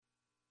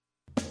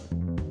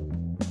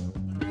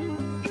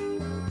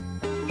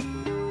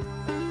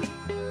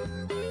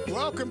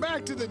Welcome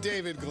back to the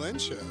David Glenn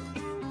Show,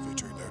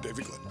 featuring no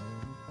David Glenn.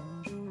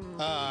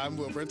 I'm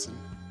Will Brinson.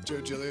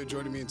 Joe Giglio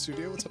joining me in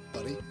studio. What's up,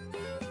 buddy?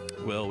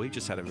 Will, we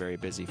just had a very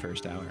busy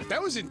first hour.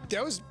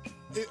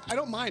 I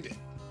don't mind it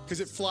because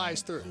it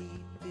flies through.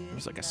 It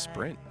was like a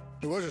sprint.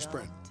 It was a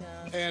sprint.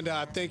 And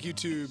thank you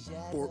to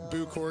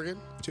Boo Corrigan,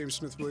 James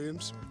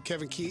Smith-Williams,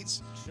 Kevin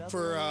Keats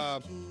for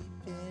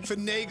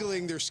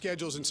finagling their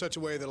schedules in such a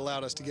way that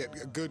allowed us to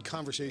get a good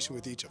conversation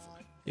with each of them.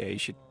 Yeah, you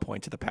should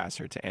point to the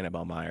passer, to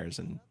Annabelle Myers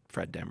and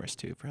Fred Demers,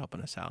 too, for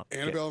helping us out.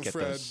 Annabelle and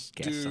Fred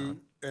do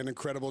an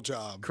incredible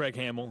job. Craig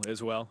Hamill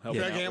as well. Craig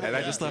Hamill, and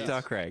I just left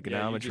out Craig. Yeah,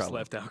 now I'm in just trouble.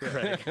 left out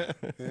Craig.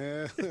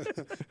 Yeah.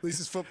 At least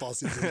it's football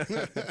season.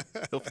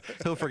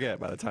 He'll forget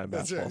by the time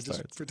basketball That's right.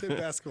 starts. Just pretend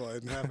basketball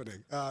isn't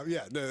happening.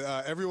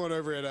 Everyone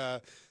over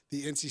at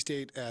the NC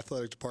State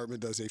Athletic Department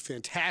does a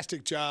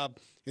fantastic job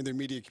in their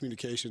media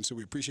communication, so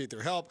we appreciate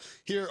their help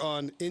here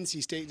on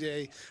NC State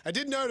Day. I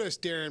did notice,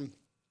 Darren,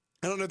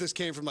 I don't know if this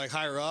came from like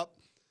higher up,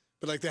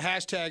 but like the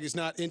hashtag is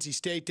not NC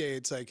State Day.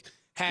 It's like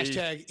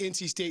hashtag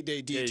NC State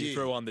Day DG. Yeah, you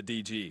throw on the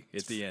DG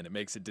at the end. It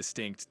makes it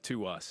distinct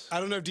to us.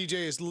 I don't know if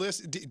DJ is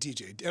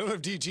DJ. I don't know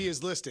if DG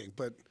is listing,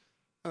 but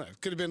I don't know.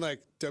 It could have been like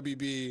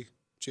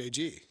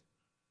WBJG,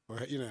 or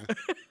I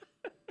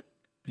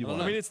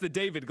mean, it's the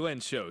David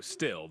Glenn Show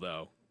still,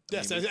 though.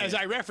 Yes, as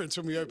I referenced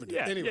when we opened it.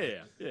 Yeah, Anyway.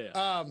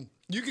 yeah.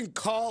 You can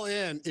call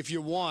in if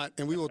you want,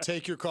 and we will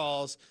take your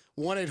calls.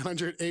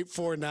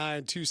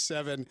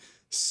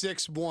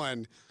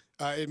 1-800-849-2761.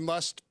 It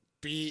must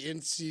be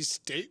NC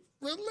State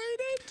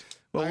related.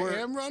 Well, I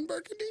am Ron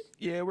Burgundy.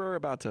 Yeah, we're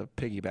about to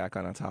piggyback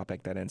on a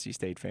topic that NC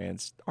State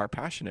fans are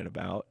passionate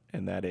about,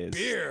 and that is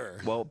beer.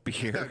 Well,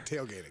 beer.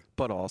 Tailgating.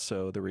 But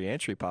also the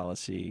reentry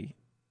policy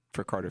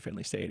for Carter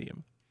Finley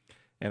Stadium.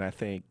 And I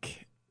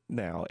think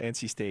now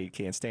NC State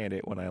can't stand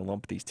it when I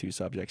lump these two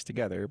subjects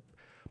together,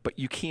 but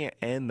you can't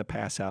end the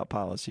pass-out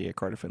policy at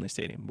Carter Finley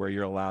Stadium where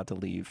you're allowed to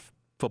leave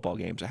football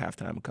games at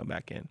halftime and come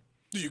back in.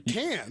 You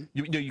can.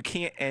 You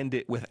can't end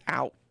it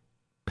without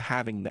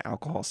having the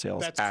alcohol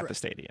sales That's at correct. the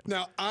stadium.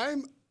 Now,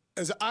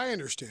 as I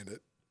understand it,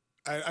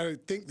 I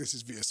think this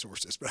is via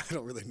sources, but I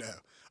don't really know.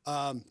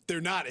 They're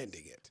not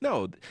ending it.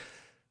 No,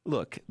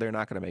 look, they're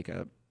not going to make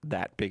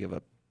that big of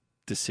a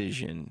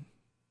decision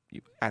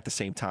at the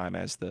same time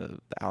as the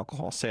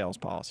alcohol sales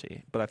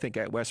policy. But I think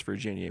at West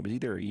Virginia, it was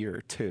either a year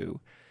or two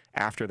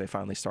after they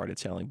finally started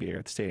selling beer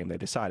at the stadium, they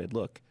decided,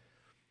 look,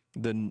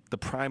 the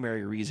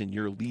primary reason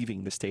you're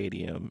leaving the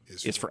stadium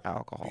is for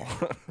alcohol.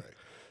 Right.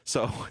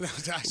 So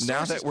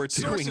now that we're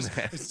doing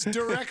that.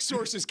 Direct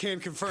sources can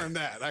confirm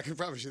that. I can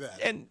promise you that.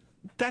 And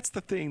that's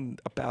the thing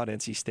about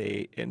NC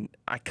State, and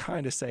I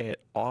kind of say it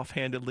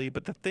offhandedly,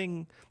 but the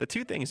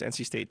two things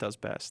NC State does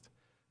best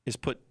is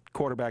put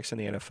quarterbacks in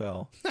the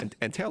NFL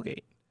and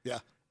tailgate. Yeah.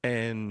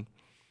 And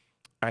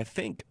I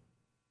think,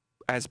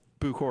 as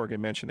Boo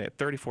Corrigan mentioned, they had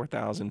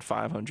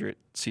 34,500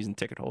 season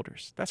ticket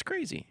holders. That's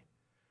crazy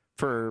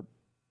for,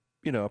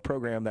 a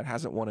program that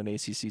hasn't won an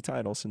ACC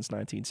title since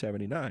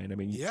 1979. I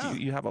mean,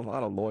 you have a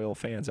lot of loyal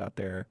fans out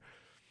there,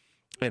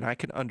 and I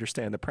can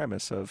understand the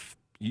premise of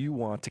you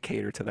want to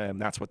cater to them.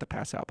 That's what the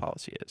pass-out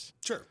policy is.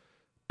 Sure.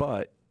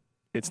 But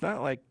it's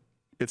not like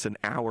it's an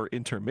hour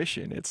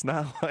intermission. It's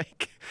not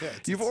like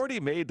you've already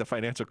made the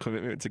financial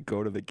commitment to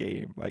go to the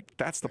game. Like,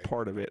 that's the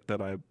part of it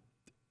that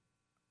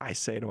I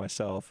say to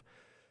myself,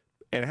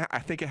 and I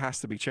think it has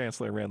to be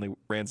Chancellor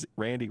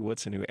Randy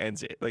Woodson who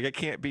ends it. Like, it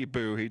can't be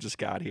Boo. He just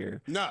got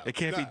here. No, it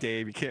can't be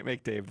Dave. You can't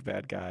make Dave the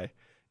bad guy.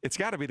 It's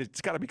got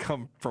to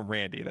come from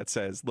Randy that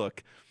says,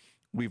 look,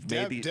 we've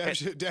made these.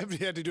 Deb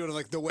had to do it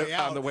on the way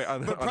out.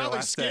 But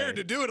probably scared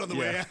to do it on the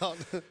way out.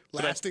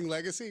 Lasting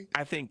legacy.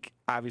 I think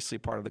obviously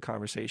part of the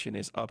conversation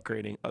is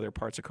upgrading other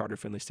parts of Carter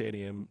Finley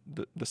Stadium,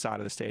 the side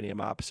of the stadium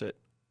opposite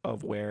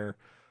of where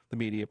the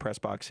media press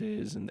box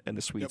is and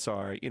the suites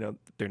are.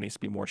 There needs to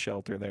be more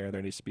shelter there.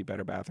 There needs to be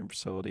better bathroom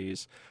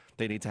facilities.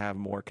 They need to have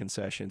more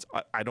concessions.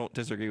 I don't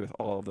disagree with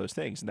all of those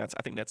things, and I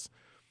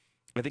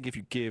think if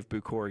you give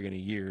Boo Corrigan a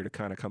year to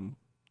kind of come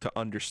to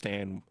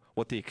understand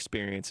what the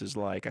experience is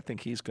like, I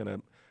think he's going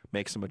to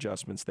make some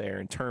adjustments there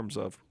in terms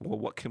of, well,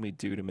 what can we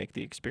do to make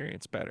the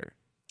experience better?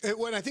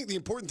 And I think the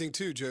important thing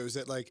too, Joe, is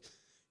that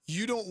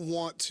you don't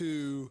want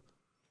to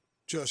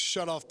just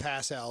shut off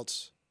pass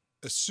outs,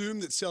 assume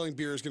that selling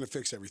beer is going to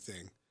fix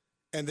everything,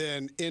 and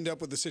then end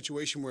up with a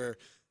situation where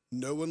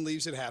no one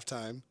leaves at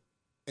halftime.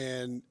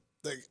 And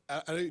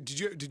did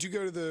you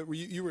go to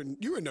you were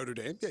in Notre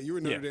Dame? Yeah, you were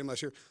in Notre Dame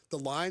last year. The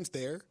lines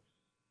there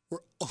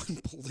were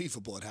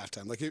unbelievable at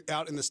halftime.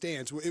 Out in the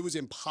stands, it was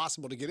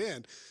impossible to get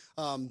in.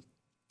 And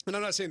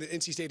I'm not saying that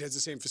NC State has the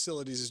same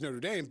facilities as Notre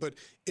Dame, but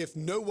if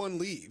no one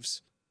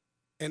leaves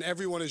and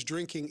everyone is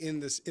drinking in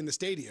the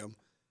stadium,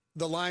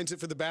 the lines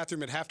for the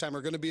bathroom at halftime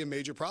are going to be a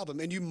major problem.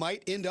 And you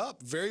might end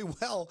up very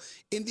well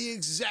in the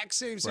exact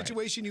same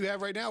situation you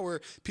have right now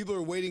where people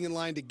are waiting in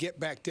line to get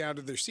back down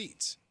to their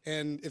seats.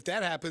 And if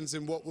that happens,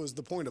 then what was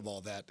the point of all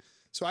that?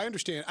 So I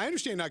understand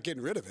not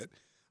getting rid of it.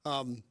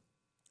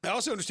 I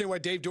also understand why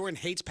Dave Doran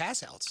hates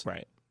pass outs.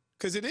 Right.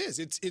 Because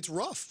it's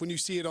rough when you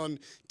see it on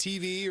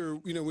TV or,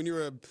 when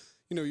you're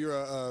you're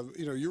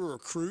a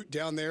recruit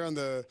down there on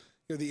the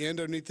the end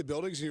underneath the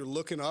buildings, and you're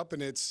looking up,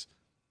 and it's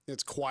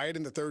quiet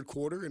in the third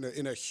quarter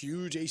in a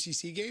huge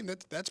ACC game.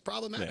 That's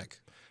problematic.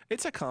 Yeah.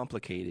 It's a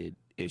complicated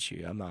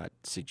issue. I'm not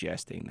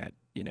suggesting that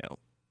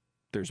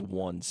there's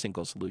one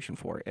single solution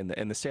for it,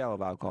 and the sale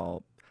of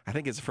alcohol, I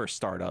think, is the first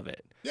start of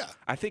it. Yeah,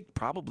 I think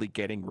probably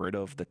getting rid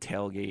of the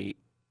tailgate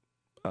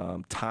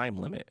time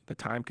limit, the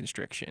time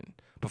constriction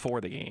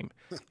before the game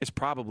is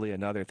probably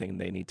another thing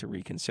they need to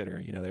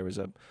reconsider. There was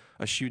a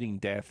shooting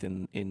death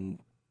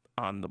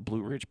on the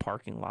Blue Ridge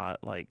parking lot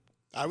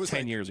I was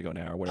 10 years ago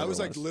now, or whatever.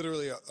 I was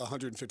literally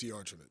 150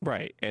 yards from it.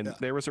 Right, and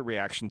there was a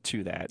reaction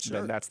to that.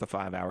 Sure. That's the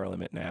 5-hour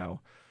limit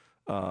now.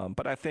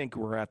 But I think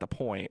we're at the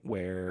point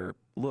where,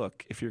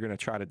 look, if you're going to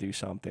try to do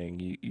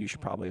something, you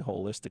should probably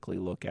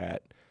holistically look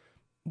at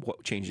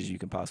what changes you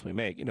can possibly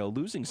make.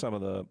 Losing some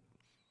of the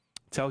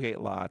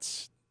tailgate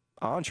lots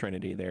on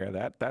Trinity there,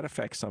 that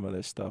affects some of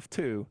this stuff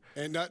too.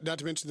 And not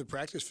to mention the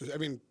practice.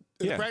 The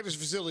practice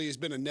facility has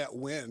been a net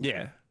win.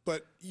 Yeah.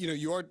 But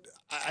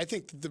I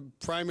think the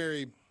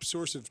primary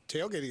source of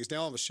tailgating is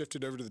now almost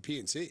shifted over to the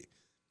PNC.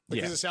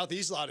 Because the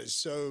southeast lot is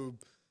so,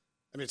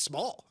 it's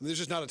small. There's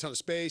just not a ton of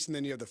space, and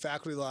then you have the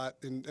faculty lot,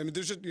 and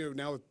there's just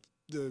now with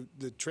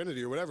the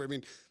Trinity or whatever.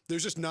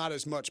 There's just not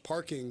as much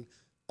parking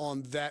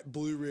on that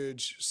Blue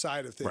Ridge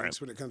side of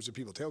things when it comes to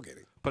people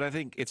tailgating. But I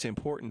think it's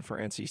important for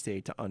NC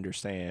State to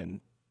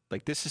understand,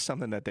 this is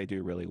something that they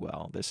do really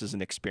well. This is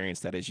an experience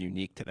that is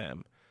unique to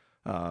them.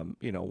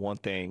 One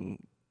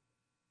thing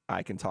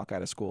I can talk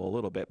out of school a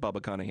little bit.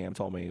 Bubba Cunningham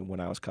told me when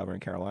I was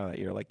covering Carolina that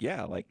year,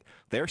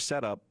 their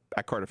setup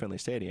at Carter Finley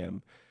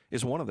Stadium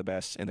is one of the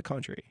best in the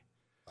country.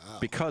 Wow.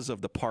 Because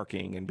of the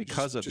parking and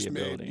because of the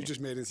ability. You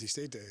just made NC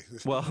State Day.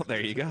 Well,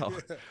 there you go.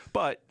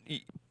 But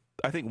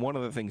I think one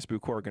of the things Boo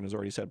Corrigan has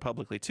already said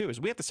publicly, too,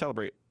 is we have to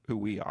celebrate who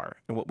we are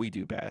and what we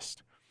do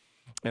best.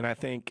 And I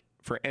think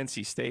for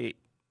NC State,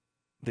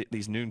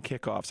 these noon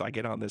kickoffs, I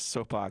get on this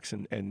soapbox,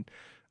 and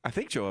I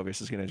think Joe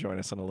Ovis is going to join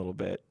us in a little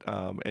bit.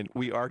 And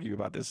we argue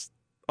about this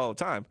all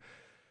the time.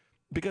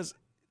 Because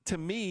to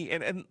me,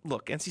 and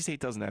look, NC State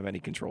doesn't have any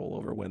control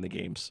over when the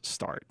games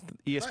start.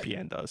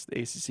 ESPN does.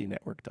 The ACC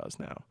network does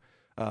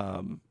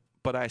now.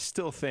 But I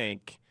still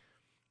think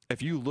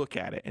if you look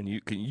at it, and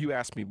you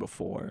asked me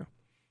before,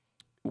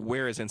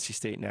 where is NC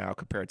State now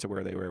compared to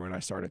where they were when I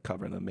started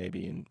covering them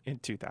maybe in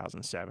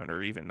 2007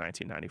 or even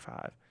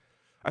 1995?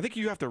 I think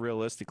you have to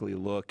realistically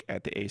look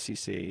at the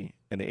ACC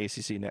and the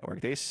ACC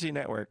network. The ACC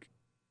network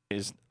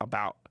is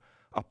about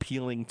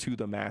appealing to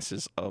the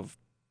masses of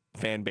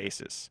fan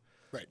bases.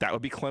 Right. That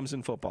would be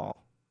Clemson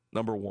football,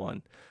 number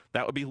one.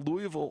 That would be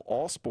Louisville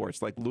all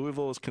sports.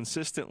 Louisville is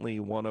consistently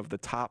one of the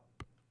top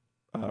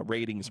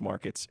ratings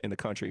markets in the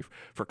country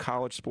for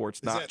college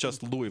sports, not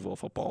just Louisville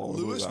football.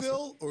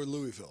 Louisville or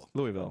Louisville?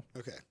 Louisville.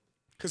 Okay.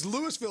 Because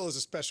Louisville is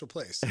a special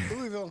place.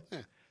 Louisville,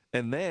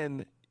 And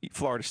then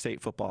Florida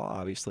State football,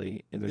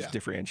 obviously, and there's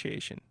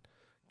differentiation.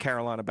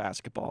 Carolina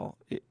basketball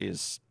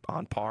is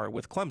on par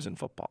with Clemson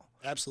football.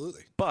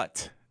 Absolutely.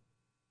 But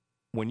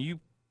when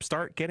you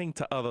start getting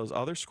to those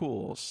other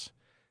schools,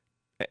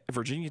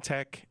 Virginia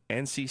Tech,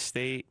 NC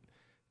State,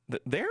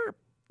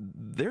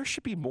 there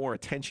should be more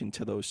attention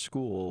to those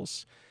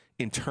schools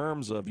in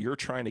terms of you're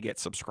trying to get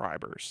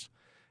subscribers.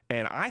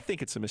 And I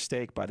think it's a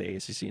mistake by the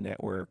ACC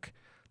network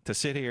to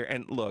sit here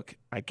and look,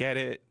 I get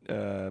it.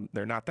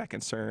 They're not that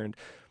concerned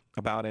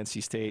about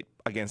NC State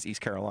against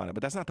East Carolina,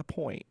 but that's not the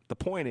point. The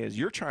point is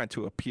you're trying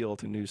to appeal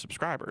to new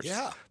subscribers.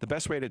 Yeah. The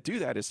best way to do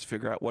that is to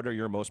figure out what are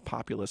your most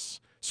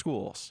populous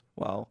schools.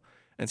 Well,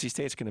 NC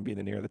State's going to be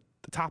near the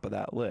top of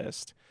that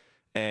list.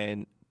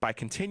 And by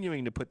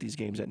continuing to put these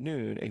games at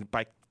noon, and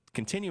by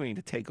continuing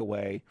to take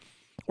away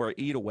or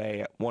eat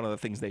away at one of the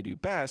things they do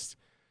best,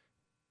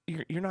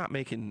 you're not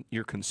making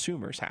your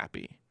consumers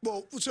happy.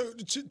 Well, so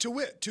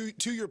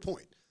to your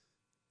point,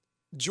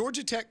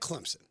 Georgia Tech,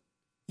 Clemson,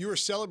 you are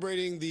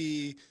celebrating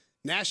the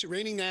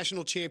reigning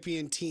national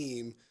champion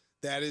team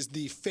that is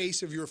the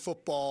face of your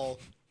football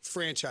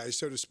franchise,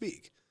 so to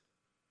speak.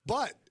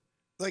 But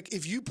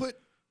if you put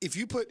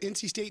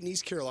NC State and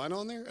East Carolina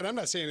on there, and I'm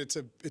not saying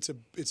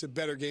it's a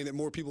better game that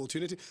more people will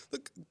tune into.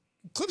 Look,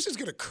 Clemson's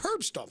going to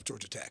curb stomp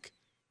Georgia Tech,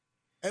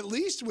 at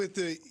least with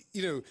the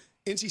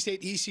NC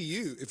State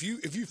ECU.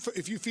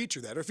 If you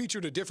feature that or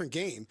featured a different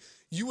game,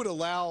 you would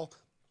allow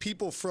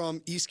people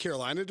from East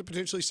Carolina to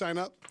potentially sign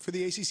up for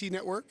the ACC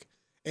network,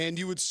 and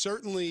you would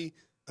certainly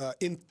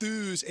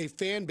enthuse a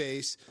fan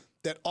base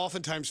that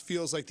oftentimes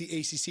feels like the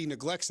ACC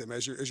neglects them,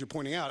 as you're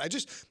pointing out.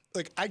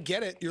 I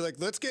get it. You're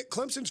let's get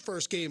Clemson's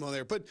first game on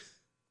there, but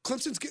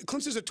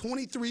Clemson's a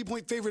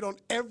 23-point favorite on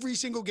every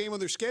single game on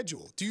their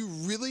schedule. Do you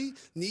really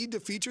need to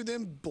feature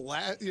them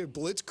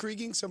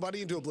blitzkrieging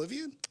somebody into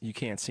oblivion? You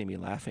can't see me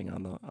laughing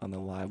on the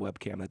live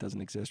webcam that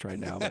doesn't exist right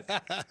now.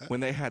 But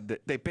when they had the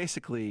ACC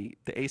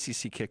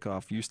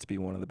kickoff used to be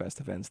one of the best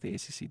events the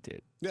ACC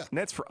did. Yeah, and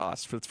that's for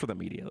us. It's for the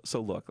media.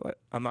 So look,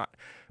 I'm not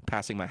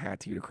passing my hat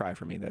to you to cry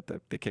for me that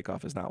the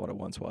kickoff is not what it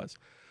once was,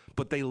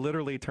 but they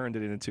literally turned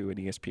it into an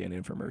ESPN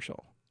infomercial.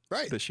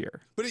 right. this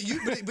year. But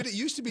it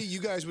used to be you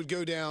guys would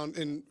go down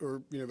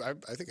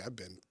I think I've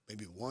been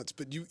maybe once,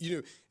 but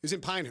it was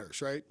in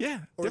Pinehurst, right? Yeah,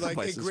 or different like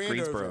places, in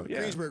Greensboro,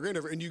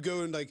 Greensboro, and you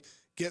go and like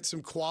get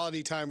some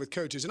quality time with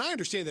coaches. And I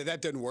understand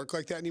that doesn't work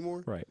like that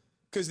anymore, Right.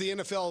 Because the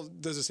NFL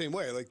does the same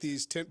way. Like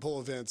these tentpole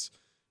events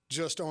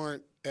just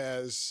aren't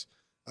as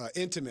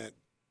intimate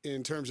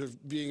in terms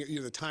of being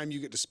the time you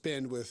get to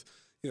spend with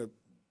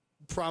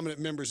prominent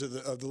members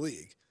of the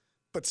league.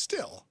 But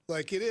still,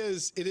 like it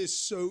is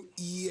so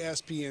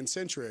ESPN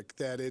centric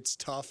that it's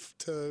tough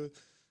to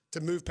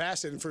move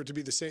past it and for it to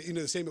be the same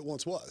the same it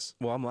once was.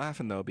 Well, I'm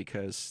laughing though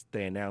because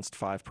they announced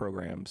 5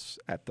 programs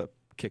at the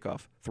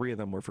kickoff. 3 of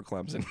them were for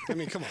Clemson. I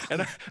mean, come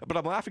on. But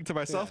I'm laughing to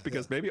myself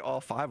because maybe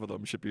all 5 of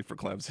them should be for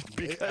Clemson.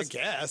 Because I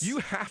guess you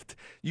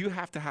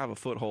have to have a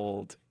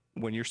foothold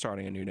when you're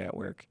starting a new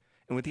network.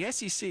 And with the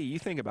SEC, you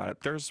think about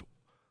it. There's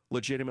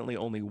legitimately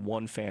only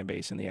one fan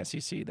base in the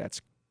SEC that's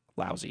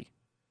lousy,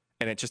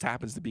 and it just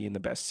happens to be in the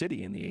best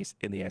city in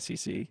the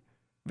SEC,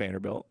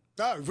 Vanderbilt.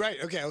 Oh, right.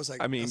 Okay. I was like,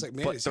 man,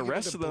 but is the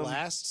rest of them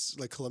blasts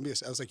like Columbia.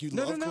 I was like, you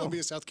love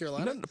Columbia, South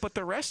Carolina. No, but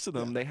the rest of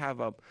them, they have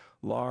a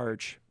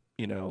large,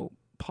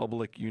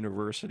 public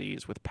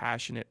universities with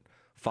passionate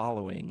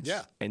followings.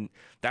 Yeah. And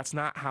that's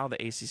not how the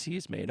ACC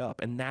is made up.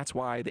 And that's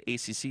why the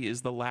ACC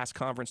is the last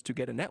conference to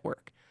get a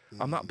network.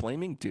 I'm not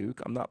blaming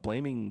Duke. I'm not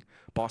blaming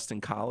Boston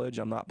College.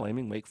 I'm not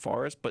blaming Wake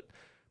Forest. But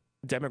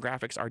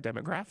demographics are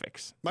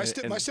demographics. My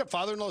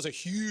stepfather-in-law is a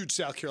huge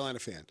South Carolina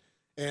fan.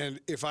 And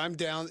if I'm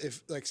down,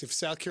 if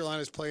South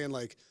Carolina is playing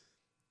like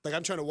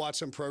I'm trying to watch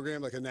some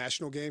program, like a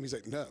national game, he's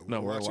like, no,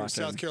 we're watching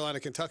South Carolina,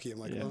 Kentucky. I'm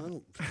like, well, I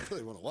don't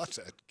really want to watch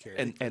that.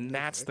 And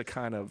that's the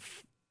kind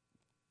of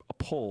a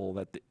pull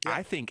that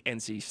I think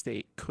NC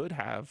State could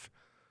have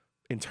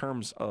in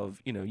terms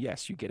of,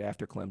 yes, you get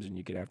after Clemson,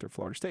 you get after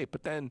Florida State,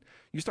 but then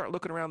you start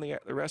looking around the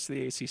rest of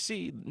the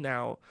ACC.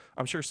 Now,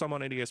 I'm sure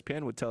someone at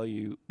ESPN would tell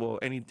you, well,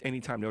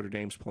 anytime Notre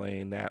Dame's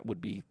playing, that would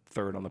be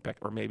third on the peck,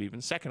 or maybe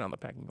even second on the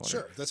pecking order.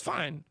 Sure, that's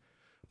fine.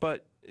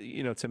 But,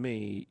 to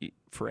me,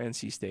 for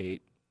NC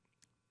State,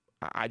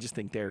 I just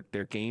think their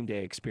game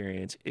day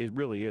experience, it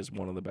really is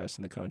one of the best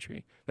in the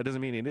country. That doesn't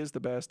mean it is the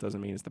best,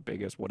 doesn't mean it's the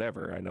biggest,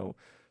 whatever. I know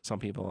some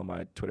people on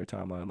my Twitter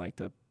timeline like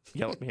to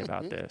yell at me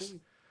about this.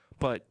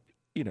 But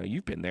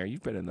you've been there.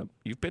 You've been in the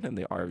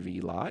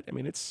RV lot. I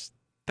mean,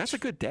 that's a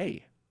good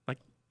day. Like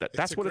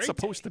that's what it's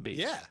supposed to be.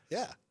 Yeah,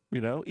 yeah.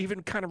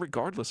 Even kind of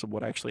regardless of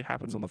what actually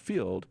happens on the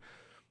field.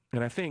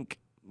 And I think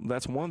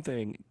that's one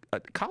thing.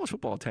 College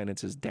football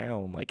attendance is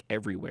down like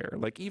everywhere.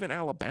 Like even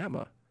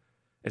Alabama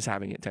is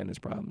having attendance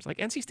problems. Like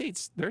NC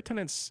State's, their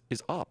attendance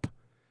is up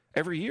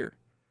every year,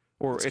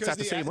 or it's at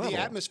the same level. The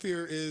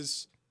atmosphere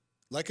is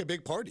like a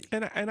big party.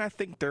 And I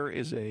think there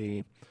is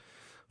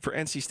for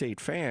NC State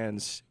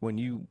fans,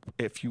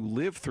 if you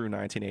live through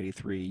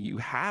 1983, you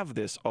have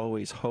this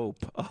always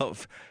hope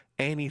of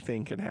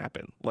anything can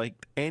happen,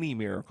 like any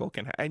miracle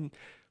can happen. And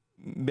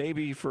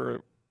maybe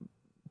for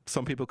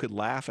some people could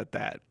laugh at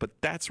that, but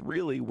that's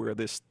really where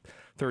this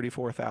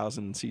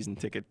 34,000 season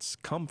tickets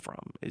come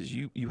from, is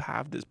you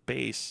have this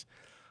base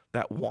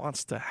that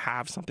wants to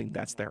have something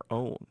that's their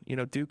own.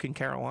 Duke and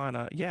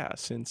Carolina,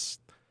 since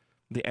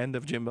the end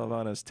of Jim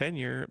Valvana's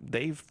tenure,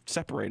 they've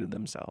separated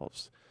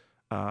themselves.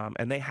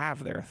 And they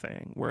have their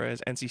thing.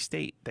 Whereas NC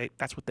State,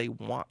 that's what they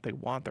want. They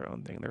want their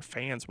own thing. Their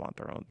fans want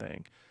their own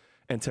thing.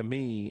 And to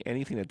me,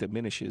 anything that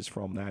diminishes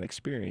from that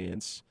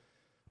experience,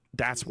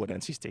 that's what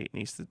NC State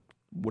needs to,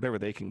 whatever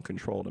they can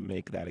control to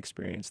make that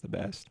experience the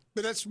best.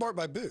 But that's smart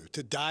by Boo,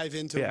 to dive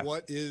into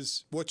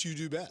what you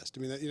do best.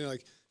 I mean,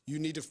 you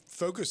need to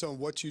focus on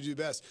what you do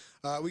best.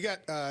 We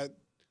have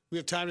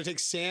time to take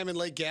Sam in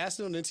Lake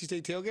Gaston on NC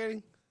State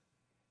tailgating.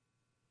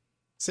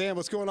 Sam,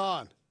 what's going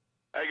on?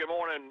 Hey, good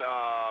morning.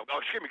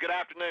 Good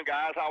afternoon,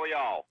 guys. How are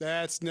y'all?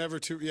 That's never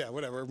too,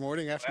 whatever.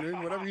 Morning,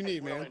 afternoon, whatever you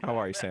need, man. How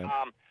are you, Sam?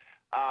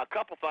 A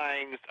couple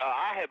things.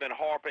 I have been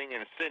harping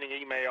and sending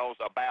emails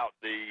about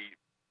the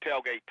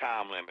tailgate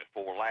time limit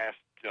for the last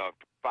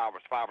 5 or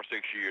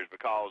 6 years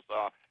because,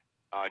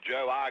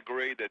 Joe, I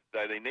agree that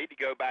they need to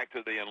go back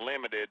to the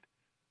unlimited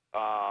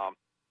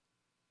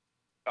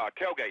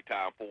tailgate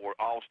time for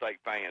all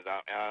state fans.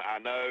 I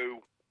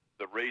know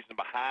the reason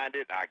behind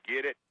it. I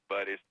get it,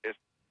 but it's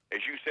as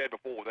you said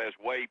before, that's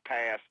way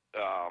past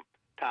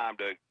time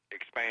to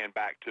expand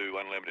back to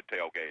unlimited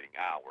tailgating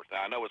hours.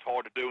 Now, I know it's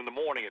hard to do in the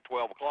morning at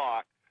 12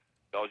 o'clock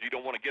because you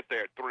don't want to get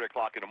there at 3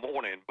 o'clock in the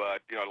morning,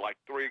 but, like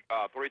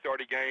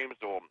 3:30 games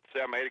or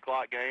 7, 8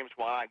 o'clock games,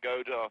 why not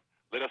go to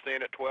let us in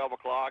at 12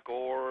 o'clock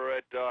or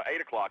at 8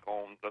 o'clock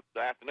on the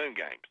afternoon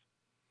games?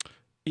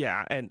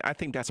 Yeah, and I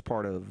think that's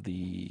part of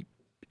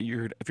if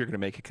you're going to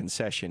make a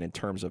concession in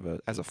terms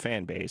of as a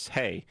fan base,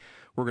 hey,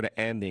 we're going to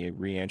end the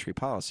reentry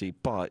policy,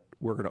 but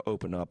we're going to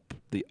open up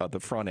the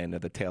front end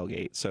of the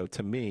tailgate. So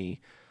to me,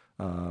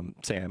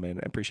 Sam, and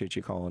I appreciate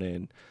you calling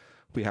in,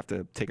 we have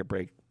to take a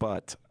break.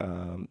 But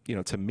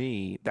to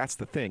me, that's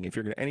the thing. If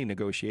you're going to any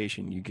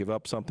negotiation, you give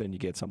up something, you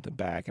get something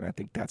back, and I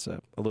think that's a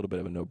little bit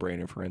of a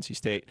no-brainer for NC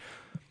State.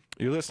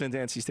 You're listening to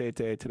NC State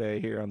Day today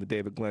here on the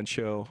David Glenn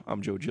Show.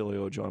 I'm Joe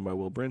Giglio, joined by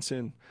Will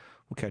Brinson.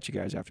 We'll catch you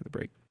guys after the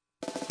break.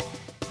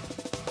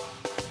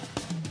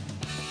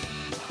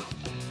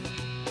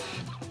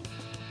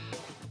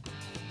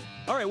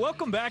 All right,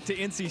 welcome back to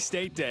NC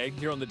State Day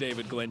here on the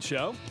David Glenn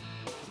Show.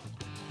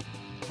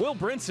 Will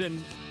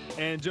Brinson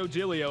and Joe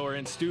Giglio are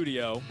in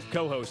studio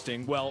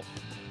co-hosting. Well,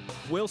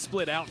 we'll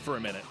split out for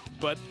a minute,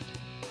 but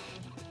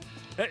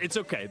it's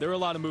okay. There are a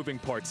lot of moving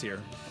parts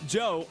here.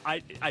 Joe,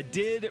 I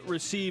did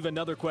receive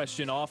another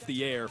question off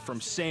the air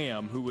from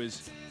Sam, who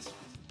was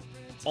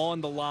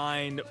on the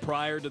line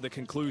prior to the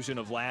conclusion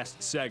of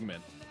last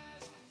segment.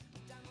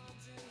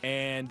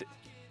 And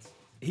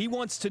he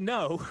wants to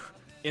know,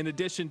 in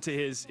addition to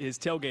his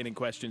tailgating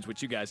questions,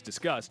 which you guys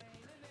discussed,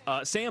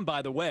 Sam,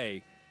 by the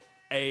way,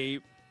 a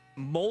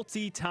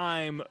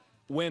multi-time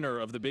winner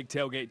of the Big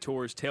Tailgate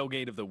Tour's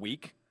Tailgate of the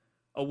Week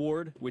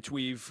award, which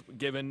we've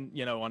given,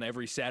 on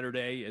every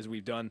Saturday as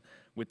we've done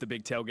with the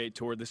Big Tailgate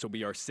Tour. This will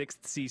be our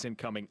 6th season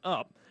coming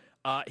up.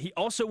 He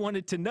also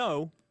wanted to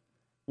know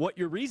what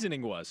your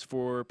reasoning was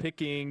for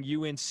picking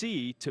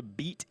UNC to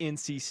beat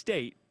NC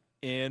State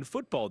in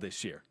football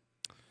this year.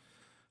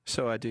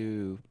 So I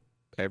do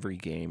every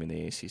game in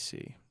the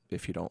ACC.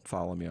 If you don't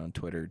follow me on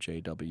Twitter,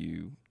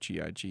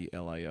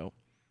 JWGIGLIO,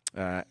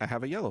 I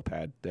have a yellow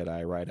pad that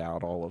I write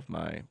out all of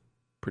my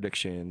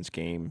predictions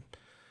game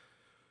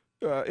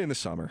in the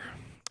summer.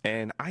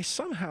 And I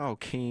somehow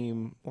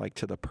came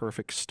to the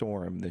perfect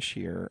storm this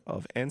year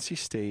of NC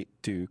State,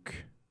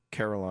 Duke,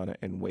 Carolina,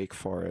 and Wake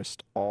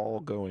Forest all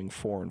going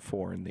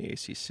 4-4 in the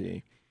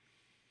ACC.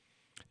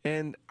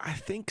 And I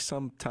think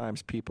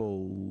sometimes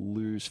people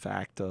lose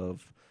fact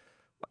of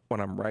when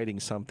I'm writing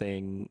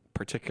something,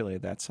 particularly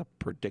that's a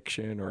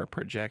prediction or a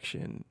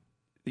projection,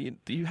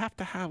 you have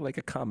to have a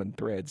common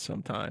thread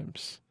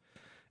sometimes.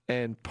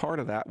 And part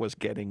of that was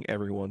getting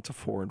everyone to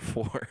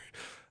 4-4.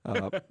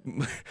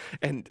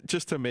 And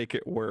just to make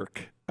it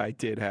work, I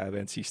did have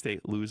NC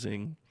State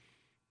losing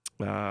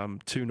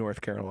to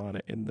North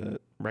Carolina in the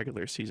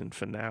regular season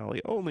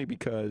finale, only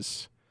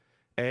because,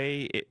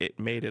 it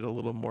made it a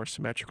little more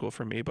symmetrical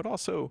for me. But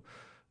also,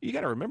 you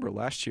got to remember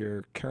last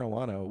year,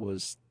 Carolina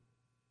was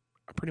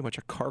pretty much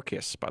a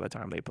carcass by the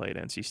time they played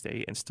NC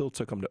State and still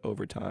took them to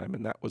overtime,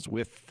 and that was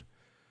with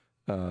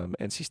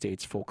NC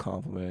State's full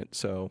complement.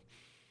 So,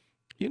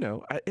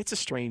 it's a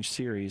strange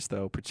series,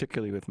 though,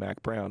 particularly with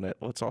Mac Brown.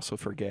 Let's also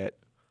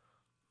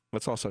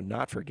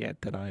not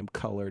forget that I'm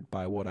colored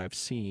by what I've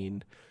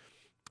seen,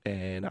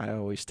 and I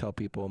always tell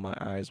people my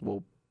eyes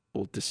will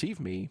deceive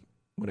me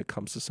when it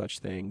comes to such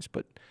things.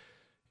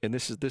 And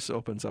this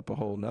opens up a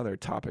whole nother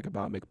topic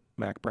about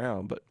Mac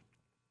Brown, but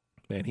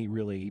man, he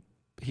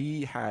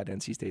had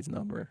NC State's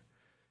number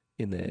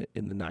in the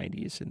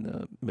 90s, in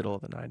the middle of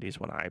the 90s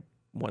when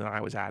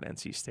I was at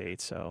NC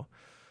State. So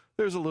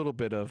there's a little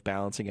bit of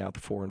balancing out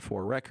the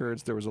 4-4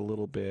 records. There was a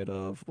little bit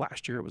of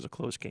last year it was a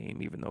close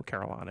game, even though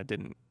Carolina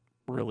didn't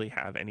really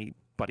have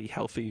anybody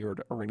healthy or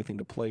anything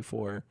to play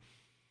for.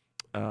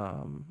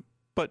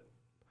 But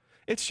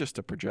it's just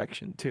a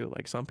projection too.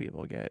 Some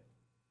people get.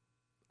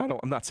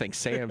 I'm not saying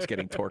Sam's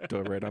getting torqued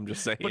over it. I'm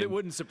just saying. But it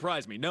wouldn't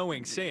surprise me,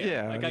 knowing Sam.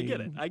 Yeah, I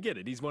get it. I get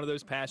it. He's one of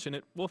those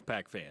passionate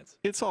Wolfpack fans.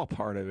 It's all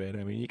part of it.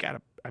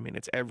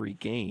 It's every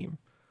game.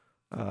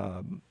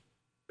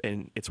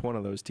 And it's one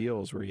of those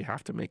deals where you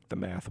have to make the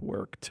math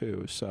work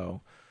too. So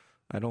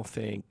I don't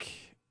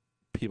think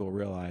people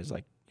realize,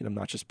 I'm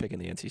not just picking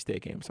the NC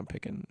State games. I'm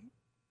picking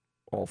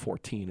all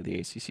 14 of the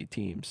ACC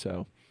teams.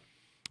 So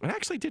I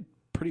actually did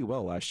pretty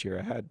well last year.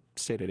 I had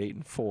State at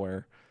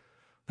 8-4.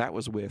 That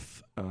was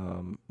with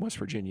West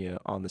Virginia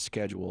on the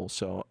schedule.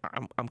 So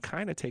I'm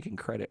kind of taking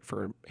credit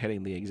for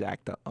hitting the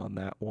exacta on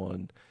that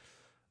one.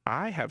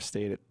 I have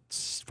stayed at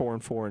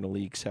 4-4 in the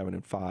league,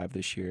 7-5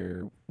 this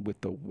year, with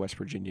the West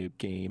Virginia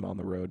game on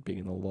the road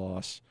being the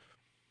loss.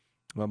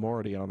 I'm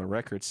already on the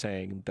record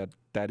saying that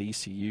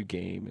ECU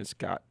game has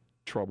got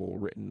trouble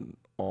written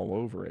all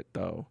over it,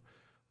 though,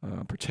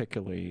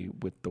 particularly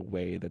with the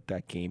way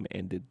that game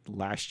ended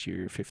last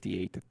year,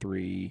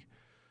 58-3.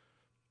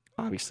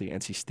 Obviously,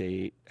 NC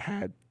State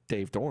had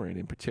Dave Doran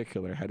in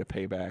particular had to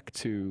pay back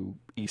 2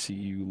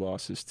 ECU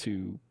losses,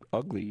 2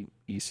 ugly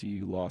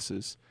ECU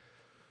losses.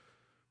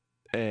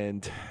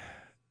 And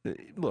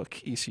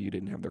look, ECU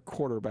didn't have their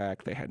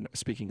quarterback. They had,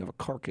 speaking of a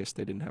carcass,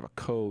 they didn't have a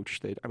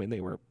coach. They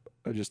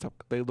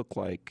looked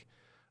like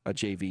a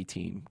JV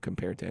team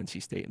compared to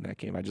NC State in that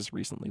game. I just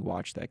recently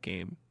watched that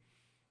game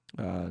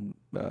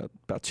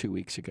about 2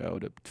 weeks ago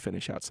to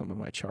finish out some of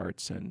my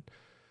charts, and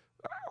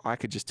I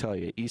could just tell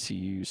you,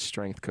 ECU's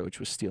strength coach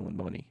was stealing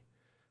money.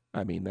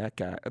 That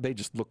guy,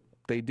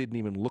 they didn't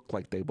even look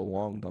like they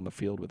belonged on the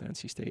field with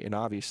NC State. And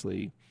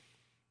obviously,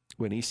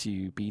 when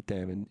ECU beat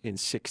them in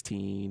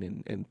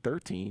 16 and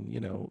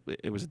 13,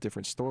 it was a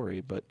different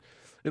story. But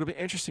it'll be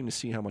interesting to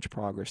see how much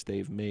progress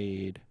they've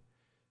made,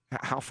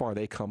 how far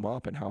they come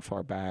up, and how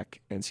far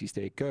back NC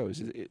State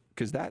goes.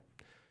 Because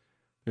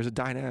there's a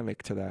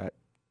dynamic to that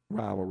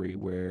rivalry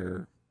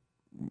where,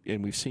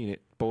 and we've seen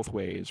it both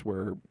ways,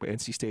 where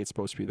NC State's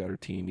supposed to be the better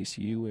team,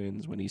 ECU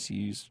wins. When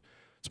ECU's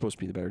supposed to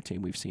be the better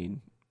team, we've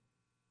seen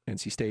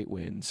NC State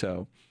win.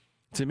 So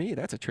to me,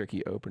 that's a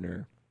tricky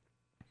opener.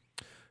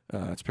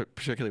 It's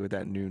particularly with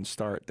that noon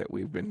start that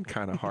we've been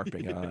kind of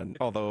harping on.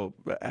 Although,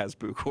 as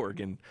Boo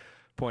Corrigan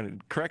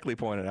correctly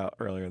pointed out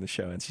earlier in the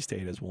show, NC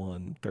State has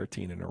won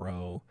 13 in a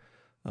row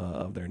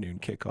of their noon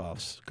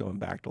kickoffs, going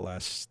back to I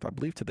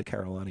believe to the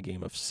Carolina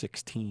game of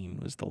 16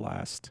 was the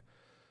last,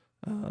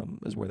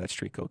 is where that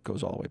streak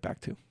goes all the way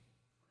back to.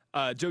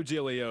 Joe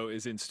Giglio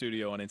is in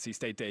studio on NC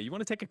State Day. You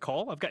want to take a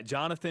call? I've got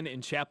Jonathan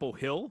in Chapel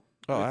Hill.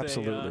 Oh,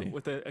 absolutely.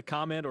 With a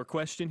comment or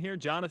question here.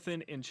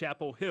 Jonathan in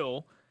Chapel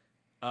Hill,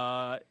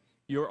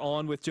 you're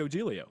on with Joe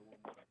Giglio.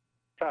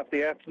 Top of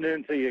the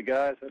afternoon to you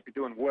guys. Hope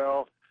you're doing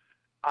well.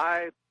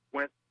 I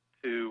went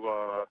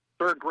to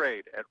third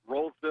grade at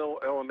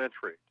Rollsville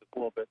Elementary, just a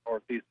little bit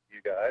northeast of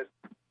you guys.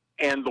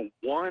 And the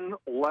one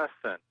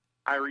lesson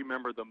I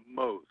remember the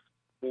most,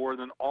 more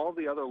than all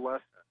the other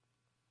lessons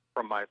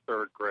from my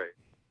third grade,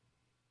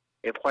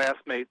 a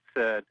classmate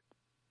said,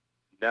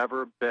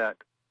 never bet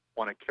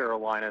on a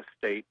Carolina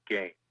State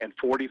game. And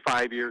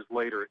 45 years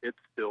later, it's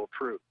still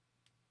true.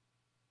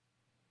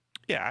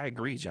 Yeah, I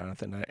agree,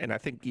 Jonathan. And I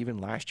think even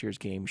last year's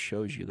game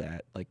shows you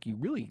that. Like,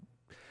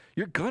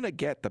 you're going to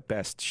get the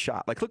best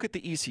shot. Like, look at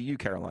the ECU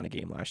Carolina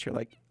game last year.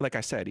 Like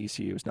I said,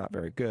 ECU is not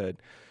very good,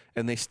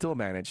 and they still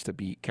managed to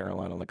beat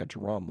Carolina like a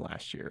drum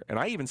last year. And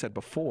I even said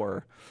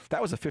before, that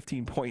was a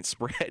 15-point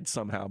spread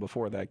somehow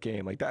before that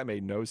game. Like, that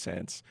made no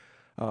sense.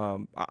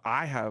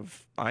 I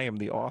am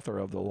the author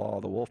of the Law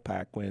of the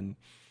Wolfpack. When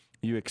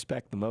you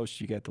expect the most,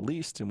 you get the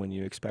least, and when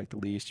you expect the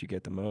least, you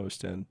get the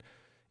most. And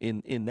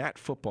in that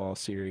football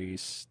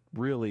series,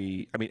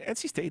 really, I mean,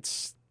 NC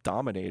State's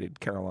dominated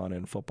Carolina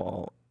in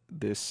football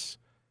this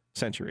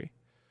century.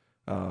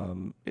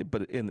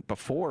 But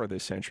before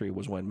this century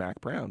was when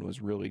Mac Brown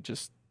was really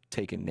just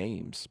taking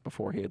names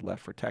before he had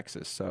left for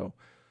Texas. So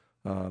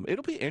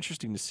it'll be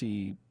interesting to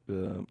see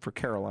for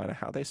Carolina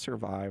how they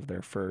survive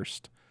their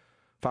first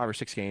 5 or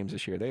 6 games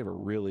this year.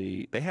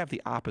 They have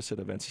the opposite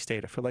of NC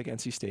State. I feel like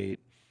NC State,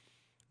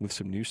 with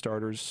some new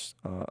starters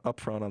up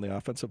front on the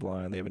offensive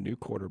line, they have a new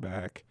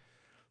quarterback.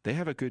 They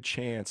have a good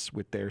chance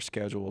with their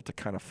schedule to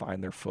kind of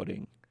find their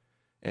footing,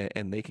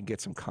 and they can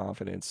get some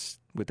confidence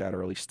with that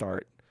early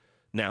start.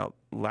 Now,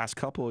 last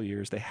couple of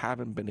years, they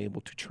haven't been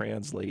able to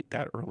translate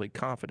that early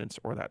confidence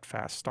or that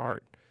fast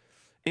start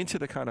into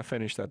the kind of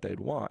finish that they'd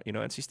want. You know,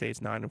 NC State's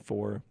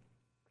 9-4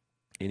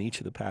 in each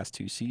of the past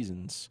 2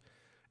 seasons.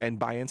 And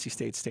by NC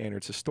State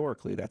standards,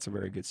 historically, that's a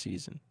very good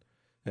season.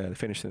 They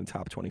finished in the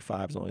top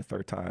 25. It's only the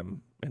third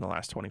time in the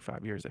last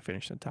 25 years they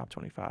finished in the top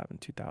 25 in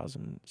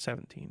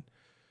 2017.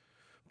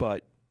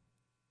 But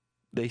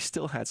they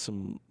still had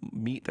some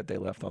meat that they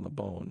left on the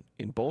bone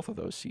in both of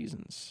those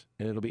seasons.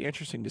 And it'll be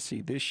interesting to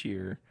see this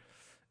year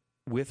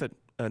with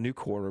a new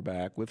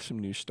quarterback, with some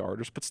new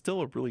starters, but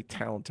still a really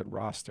talented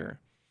roster.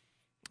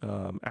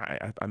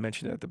 I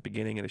mentioned it at the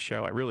beginning of the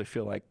show. I really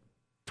feel like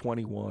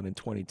 21 and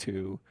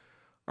 22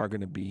 are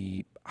going to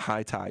be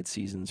high tide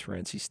seasons for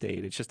NC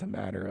State. It's just a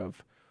matter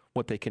of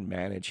what they can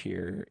manage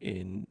here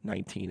in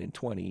 19 and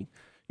 20.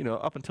 You know,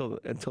 up until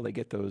they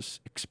get those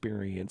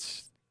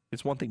experience.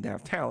 It's one thing to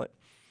have talent.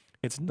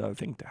 It's another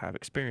thing to have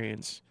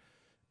experience.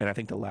 And I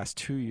think the last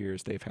 2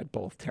 years they've had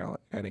both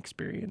talent and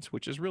experience,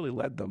 which has really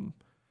led them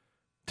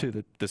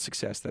to the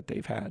success that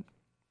they've had.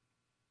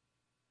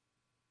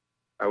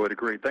 I would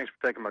agree. Thanks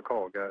for taking my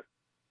call, guys.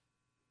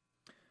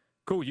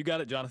 Cool, you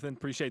got it, Jonathan.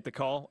 Appreciate the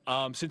call.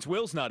 Since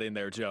Will's not in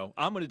there, Joe,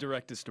 I'm going to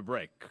direct us to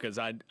break because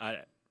I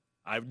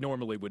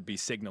normally would be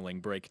signaling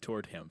break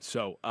toward him.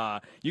 So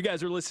you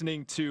guys are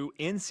listening to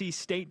NC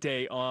State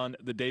Day on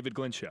the David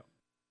Glenn Show.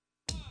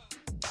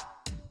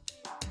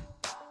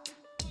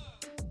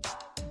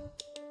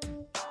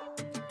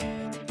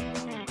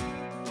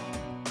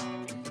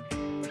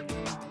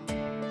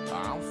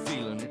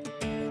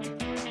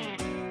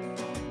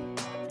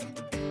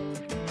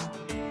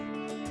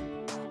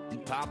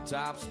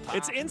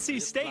 It's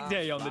NC State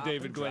Day on the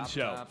David Glenn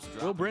Show.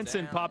 Will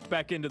Brinson popped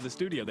back into the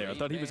studio there. I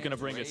thought he was going to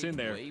bring us in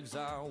there,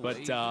 but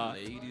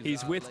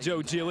he's with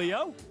Joe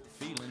Giglio.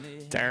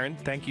 Darren,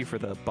 thank you for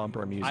the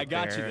bumper music. I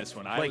got there. you this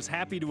one. I was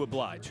happy to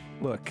oblige.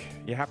 Look,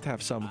 you have to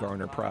have some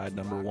Garner pride,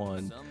 number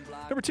one.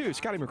 Number two,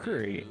 Scotty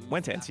McCreery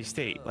went to NC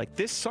State. Like,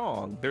 this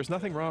song, there's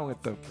nothing wrong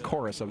with the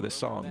chorus of this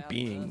song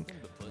being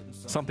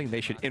something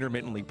they should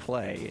intermittently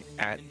play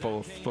at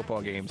both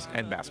football games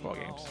and basketball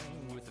games.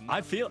 I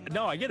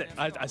get it.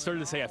 I started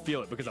to say I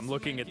feel it because I'm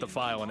looking at the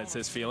file and it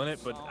says feeling it,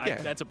 but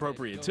that's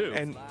appropriate too.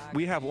 And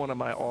we have one of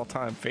my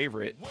all-time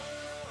favorite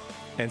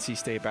NC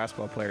State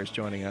basketball players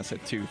joining us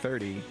at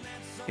 2:30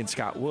 in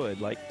Scott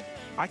Wood. Like,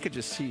 I could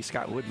just see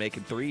Scott Wood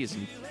making threes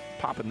and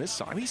popping this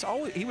song.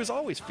 He was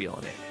always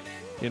feeling it,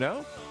 you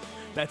know?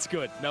 That's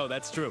good. No,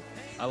 that's true.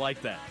 I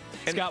like that.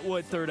 And Scott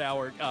Wood, third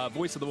hour,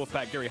 voice of the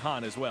Wolfpack, Gary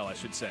Hahn as well, I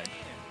should say.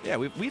 Yeah,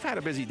 we've had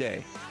a busy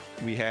day.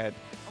 We had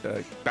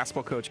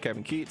basketball coach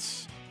Kevin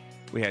Keats.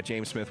 We had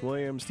James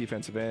Smith-Williams,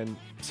 defensive end,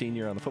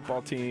 senior on the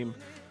football team.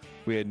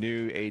 We had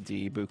new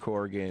AD, Boo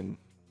Corrigan.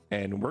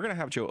 And we're going to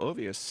have Joe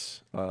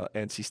Ovius, proud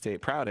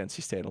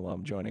NC State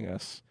alum, joining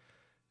us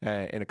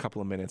in a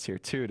couple of minutes here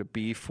too to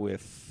beef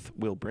with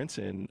Will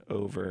Brinson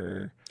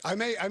over I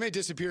may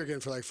disappear again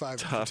for like 5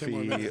 to 10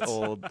 more Tuffy, minutes.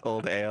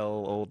 old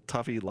ale, old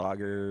Tuffy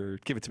lager.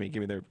 Give it to me.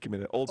 Give me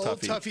the old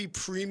Tuffy. Tuffy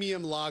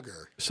premium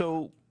lager.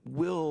 So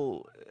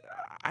Will,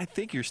 I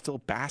think you're still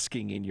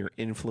basking in your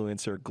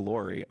influencer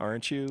glory,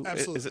 aren't you?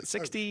 Absolutely. Is it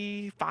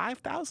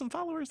 65,000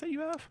 followers that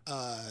you have?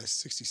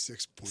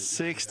 66.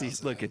 60.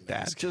 Look at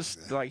that.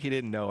 Just like he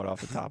didn't know it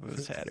off the top of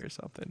his head or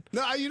something.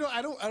 No, I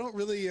don't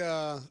really.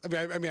 I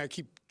mean, I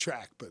keep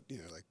track, but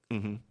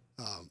I'm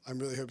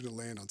really hoping to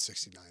land on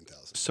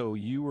 69,000 So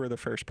you were the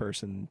first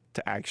person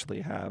to actually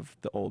have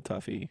the old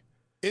Tuffy.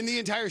 in the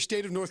entire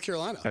state of North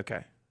Carolina.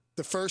 Okay.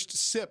 The first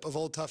sip of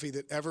Old Tuffy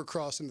that ever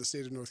crossed into the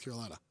state of North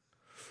Carolina.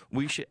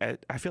 We should.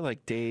 I feel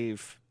like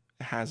Dave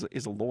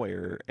is a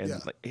lawyer, and Yeah.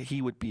 like,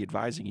 he would be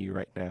advising you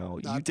right now.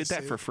 Not You to did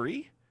that say- for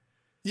free?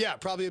 Yeah,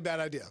 probably a bad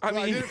idea. I I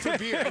mean- did it for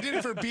beer. I did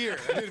it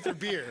for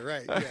beer.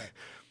 Right. Yeah.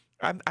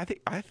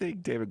 I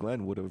think David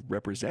Glenn would have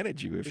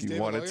represented you if Is you Dave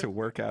a wanted lawyer? to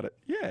work out if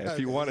Okay,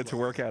 you wanted he's a to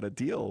work out a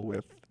deal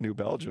with New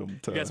Belgium.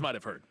 To, You guys might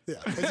have heard. Yeah.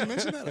 Has he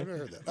mentioned that? I've never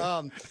heard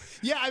that.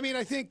 Yeah. I mean,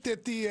 I think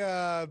that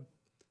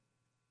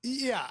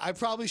I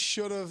probably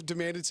should have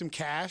demanded some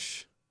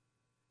cash.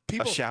 a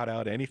People shout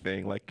out,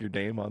 anything like your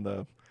name on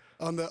the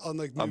on the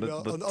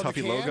Tuffy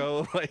can?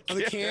 logo, like On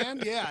the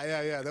can?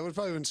 Yeah. That would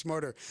probably have been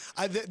smarter.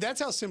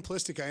 That's how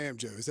simplistic I am,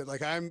 Joe. Is that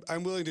like I'm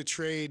willing to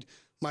trade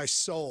my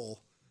soul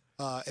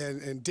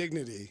and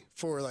dignity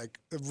for like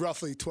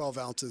roughly 12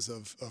 ounces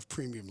of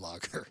premium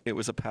lager. It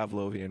was a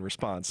Pavlovian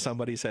response.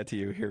 Somebody said to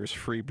you, "Here's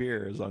free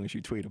beer as long as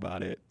you tweet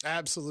about it,"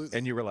 Absolutely.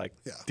 and you were like,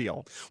 Yeah.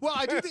 "Deal." Well,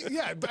 I do think,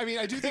 yeah. I mean,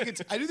 I do think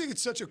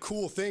it's such a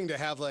cool thing to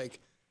have like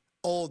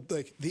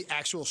the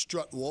actual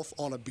Strut Wolf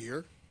on a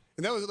beer,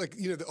 and that was like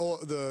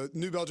the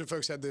New Belgium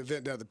folks had the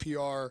event down at the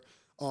PR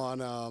on,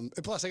 and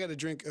plus I got to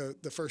drink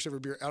the first ever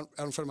beer out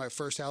in front of my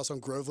first house on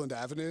Groveland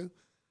Avenue,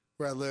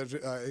 where I lived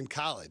in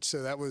college.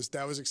 So that was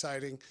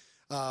exciting.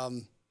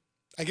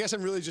 I guess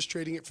I'm really just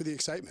trading it for the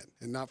excitement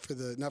and not for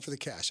the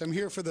cash. I'm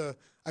here for the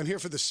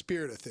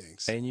spirit of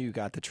things. And you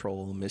got the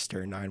troll,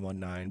 Mr.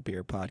 919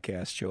 Beer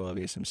Podcast, Joe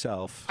Ovius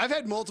himself. I've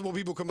had multiple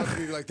people come up to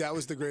me like, that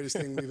was the greatest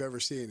thing we've ever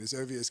seen, is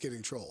Ovius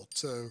getting trolled.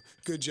 So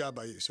good job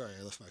by you. Sorry,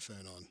 I left my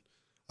phone on.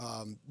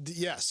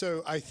 Yeah,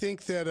 so I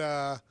think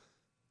that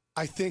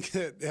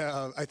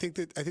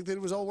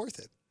it was all worth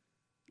it.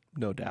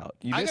 No doubt.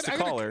 You I missed got- a I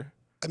gotta- caller.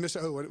 I missed.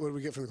 Oh, what did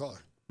we get from the caller?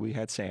 We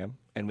had Sam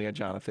and we had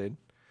Jonathan.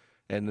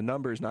 And the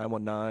number is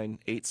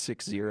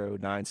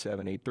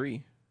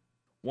 919-860-9783.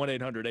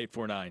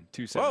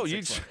 1-800-849-2761. Oh,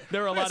 you-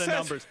 There are a lot of That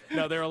numbers.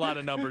 No, there are a lot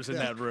of numbers in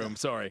that room.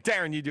 Sorry.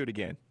 Darren, you do it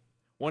again.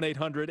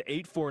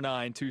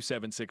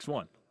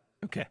 1-800-849-2761.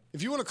 Okay.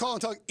 If you want to call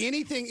and talk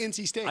anything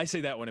NC State, I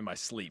say that one in my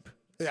sleep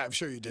yeah, I'm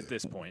sure you do. at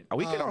this point.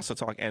 We could also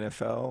talk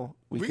NFL.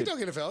 We can talk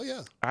NFL,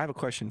 yeah. I have a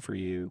question for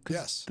you. 'Cause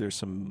Yes. There's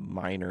some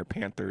minor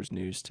Panthers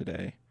news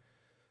today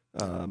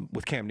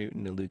with Cam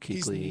Newton and Luke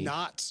He's Kuechly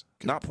not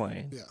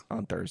playing Yeah.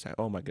 on Thursday.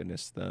 Oh my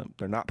goodness,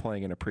 they're not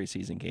playing in a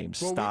preseason game.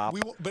 Well, Stop.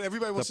 but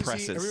everybody wants the to see.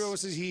 presses. Everybody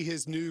wants to see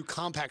his new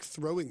compact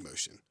throwing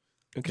motion.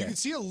 Okay. You can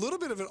see a little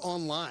bit of it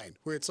online,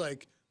 where it's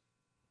like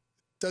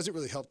doesn't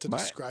really help to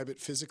describe it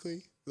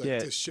physically, like Yeah.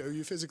 to show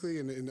you physically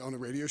and on a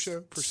radio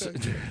show per se.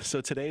 So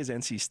today is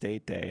NC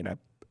State Day, and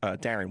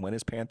Darren, when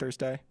is Panthers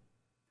Day?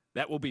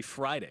 That will be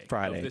Friday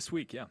Friday. of this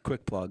week, yeah.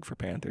 Quick plug for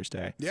Panthers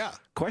Day. Yeah,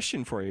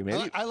 Question for you,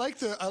 maybe. I like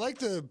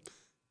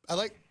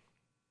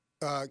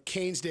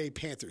Canes Day,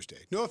 Panthers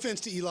Day. No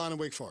offense to Elon and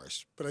Wake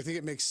Forest, but I think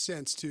it makes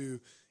sense to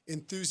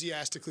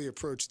enthusiastically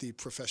approach the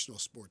professional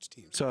sports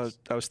teams. So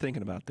I was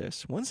thinking about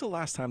this. When's the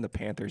last time the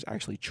Panthers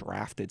actually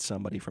drafted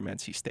somebody from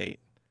NC State?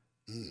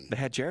 They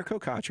had Jericho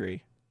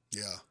Cotchery.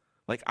 Yeah.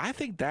 Like, I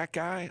think that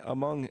guy,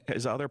 among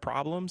his other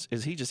problems,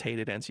 is he just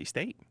hated NC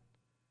State.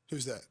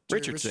 Who's that?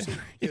 Jerry Richardson. Yeah,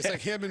 it's like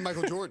him and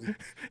Michael Jordan.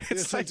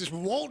 It's like just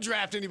won't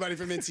draft anybody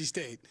from NC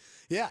State.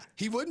 Yeah,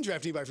 he wouldn't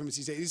draft anybody from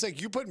NC State. He's like,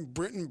 you're putting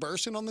Brenton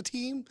Burson on the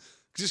team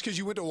just because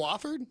you went to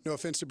Wofford? No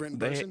offense to Brenton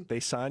Burson. They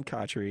signed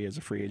Cotchery as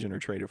a free agent or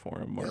traded for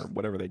him or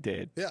whatever they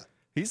did. Yeah.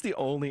 He's the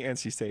only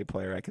NC State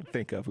player I can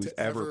think of who's To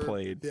ever ever-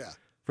 played yeah.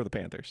 for the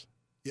Panthers.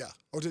 Yeah.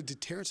 Or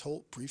did Terrence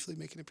Holt briefly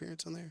make an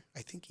appearance on there?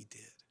 I think he did.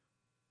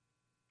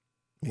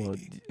 Well,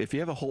 Maybe. if you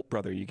have a Holt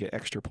brother, you get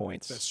extra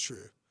points. That's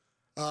true.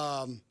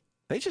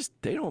 They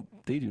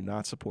do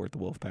not support the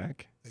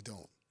Wolfpack. They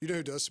don't. You know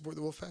who does support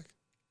the Wolfpack?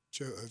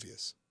 Joe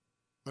Ovius.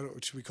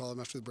 Should we call him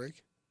after the break?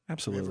 Do we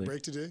Absolutely. have a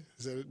break to do?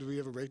 Do we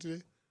have a break to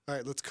do? All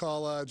right, let's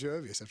call Joe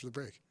Ovius after the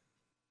break.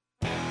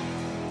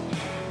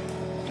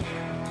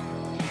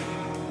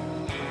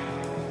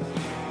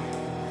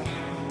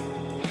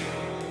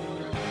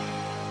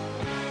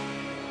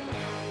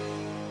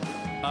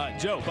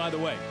 Joe, by the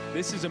way,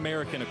 this is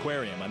American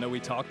Aquarium. I know we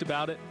talked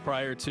about it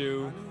prior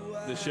to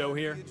the show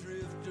here.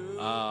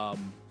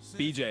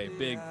 BJ,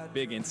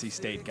 big NC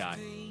State guy.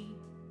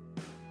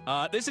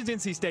 This is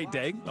NC State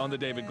Day on the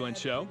David Glenn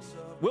Show.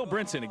 Will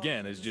Brinson,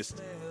 again, has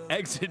just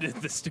exited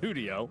the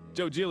studio.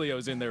 Joe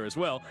Giglio's in there as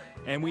well.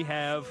 And we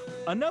have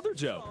another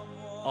Joe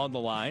on the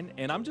line,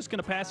 and I'm just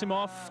going to pass him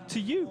off to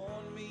you.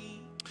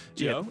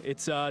 Joe.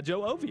 It's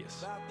Joe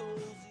Ovies.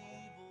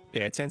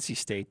 Yeah, it's NC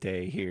State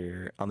Day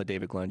here on the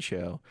David Glenn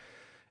Show.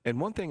 And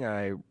one thing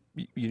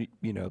you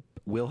know,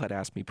 Will had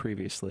asked me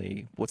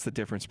previously, what's the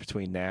difference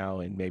between now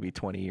and maybe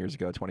 20 years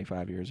ago,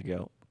 25 years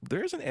ago?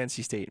 There's an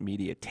NC State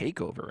media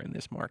takeover in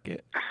this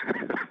market.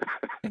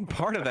 And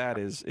part of that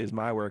is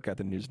my work at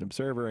the News and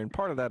Observer. And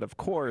part of that, of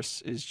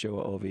course, is Joe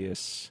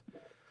Ovies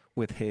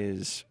with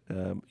his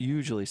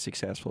hugely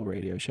successful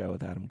radio show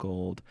with Adam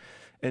Gold.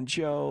 And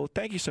Joe,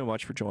 thank you so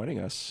much for joining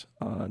us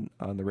on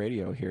the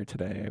radio here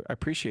today. I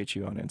appreciate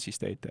you on NC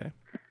State Day.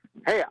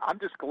 Hey, I'm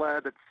just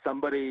glad that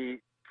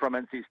somebody from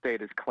NC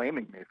State is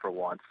claiming me for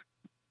once.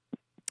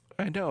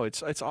 I know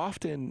it's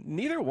often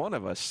neither one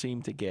of us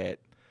seem to get,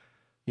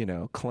 you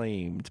know,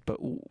 claimed, but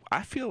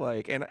I feel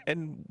like,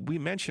 and we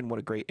mentioned what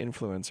a great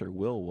influencer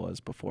Will was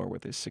before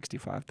with his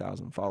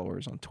 65,000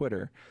 followers on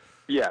Twitter.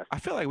 Yes. I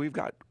feel like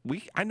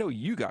I know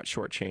you got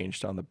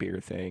shortchanged on the beer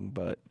thing,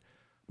 but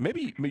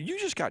maybe you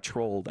just got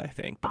trolled, I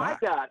think. But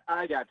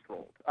I got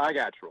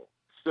trolled.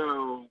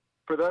 So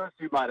for those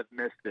who might have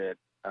missed it,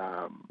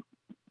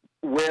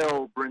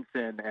 Will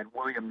Brinson and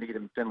William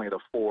Needham Finley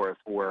IV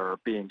were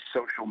being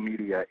social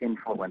media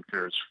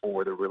influencers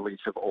for the release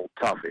of Old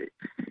Tuffy.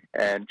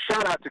 And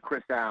shout out to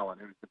Chris Allen,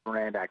 who's the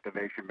brand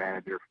activation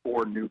manager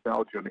for New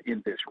Belgium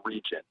in this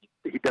region.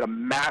 He did a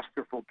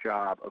masterful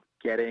job of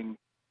getting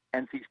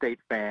NC State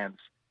fans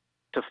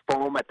to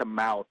foam at the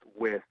mouth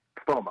with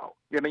FOMO.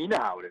 I mean, you know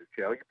how it is,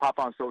 Joe. You pop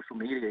on social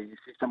media, you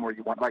see somewhere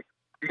you want, like,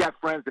 you got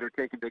friends that are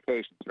taking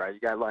vacations, right? You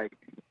got, like,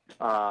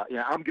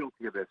 I'm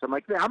guilty of this. I'm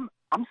like, I'm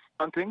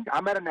stunting.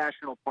 I'm at a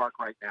national park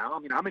right now. I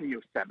mean, I'm in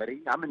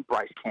Yosemite. I'm in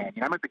Bryce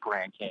Canyon. I'm at the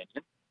Grand Canyon.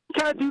 You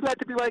kind of do that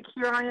to be like,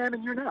 here I am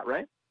and you're not,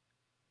 right?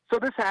 So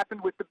this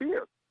happened with the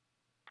beer.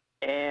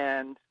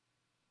 And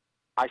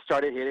I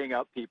started hitting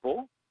up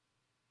people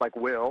like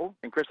Will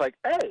and Chris, like,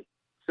 hey,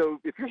 so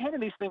if you're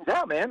handing these things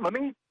out, man, let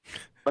me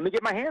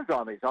get my hands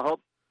on these. I'll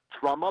help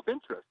drum up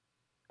interest.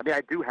 I mean,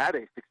 I do have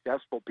a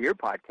successful beer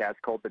podcast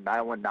called the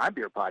 919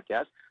 Beer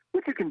Podcast,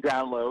 which you can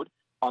download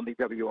on the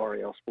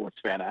WRAL Sports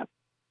Fan app.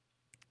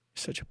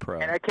 Such a pro.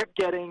 And I kept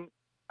getting,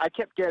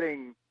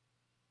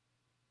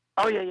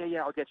 oh,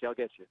 yeah, I'll get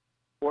you.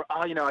 Or,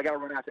 oh, I got to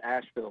run out to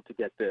Asheville to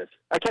get this.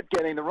 I kept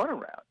getting the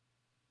runaround.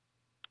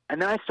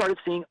 And then I started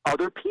seeing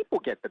other people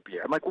get the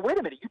beer. I'm like, well, wait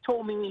a minute. You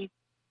told me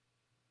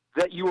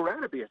that you were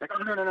out of beer. It's like,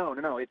 oh,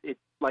 no. It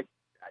like,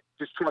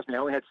 just trust me. I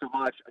only had so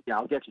much. Yeah,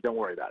 I'll get you. Don't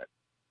worry about it.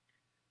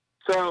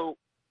 So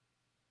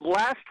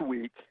last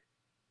week,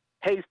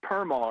 Hayes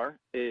Permar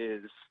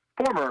is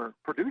former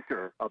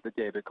producer of the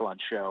David Glenn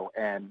Show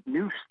and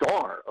new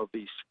star of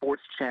the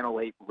Sports Channel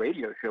 8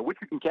 radio show, which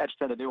you can catch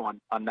 10 to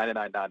noon on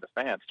 99.9 The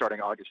Fan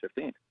starting August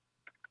 15th.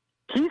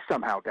 He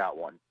somehow got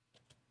one.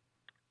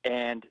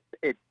 And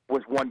it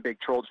was one big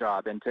troll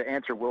job. And to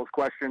answer Will's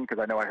question, because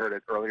I know I heard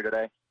it earlier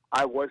today,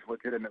 I was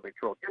legitimately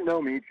trolled. You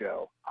know me,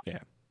 Joe. Yeah.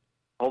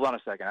 Hold on a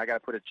second. I got to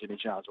put a Jimmy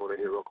John's order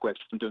here real quick.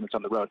 I'm doing this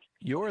on the road.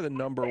 You're the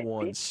number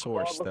one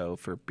source, though,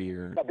 for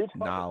beer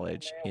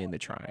knowledge in the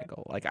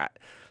Triangle. Like,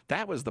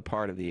 that was the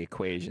part of the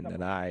equation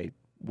that I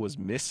was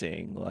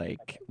missing.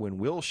 Like, when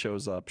Will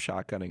shows up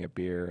shotgunning a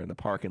beer in the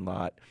parking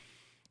lot,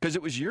 because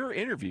it was your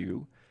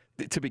interview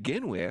to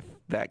begin with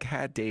that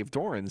had Dave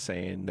Doran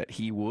saying that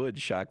he would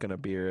shotgun a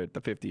beer at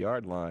the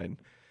 50-yard line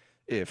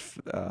if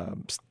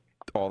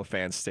all the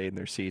fans stayed in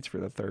their seats for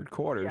the third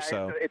quarter. Yeah,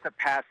 so it's a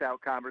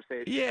pass-out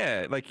conversation.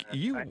 Yeah, like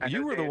you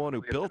were the one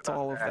who built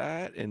all of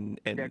that, and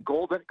yeah,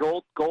 Gold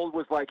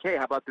was like, hey,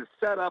 how about this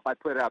setup? I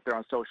put it out there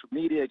on social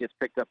media. It gets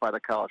picked up by the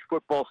college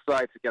football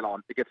sites. It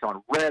gets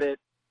on Reddit.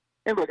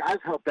 And look,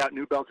 I've helped out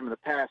New Belgium in the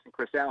past, and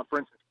Chris Allen, for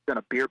instance, done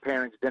a beer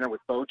pairings dinner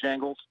with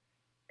Bojangles,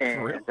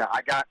 and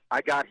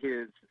I got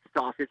his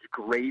sausage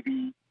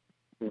gravy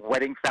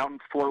wedding fountain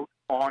float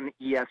on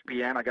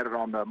ESPN. I got it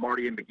on the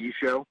Marty and McGee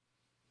show.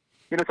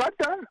 So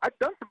I've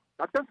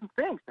done some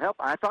things to help.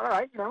 I thought, all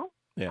right,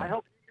 I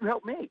help you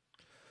help me.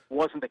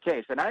 Wasn't the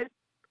case, and I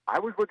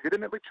was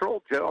legitimately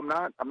trolled, Joe. I'm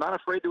not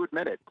afraid to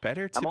admit it.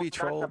 Better to be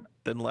trolled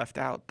than left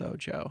out, though,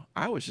 Joe.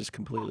 I was just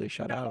completely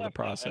shut out of the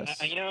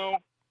process.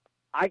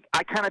 I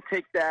kind of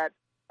take that,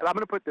 and I'm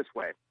going to put it this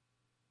way.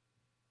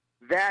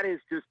 That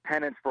is just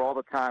penance for all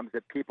the times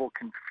that people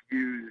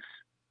confuse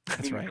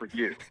me for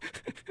you.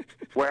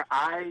 Where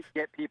I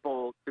get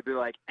people to be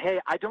like, hey,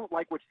 I don't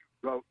like what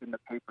you wrote in the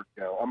paper,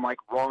 Joe. I'm like,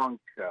 wrong,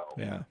 Joe.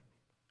 Yeah.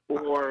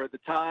 Or the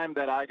time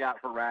that I got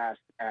harassed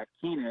at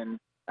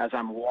Keenan as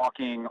I'm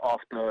walking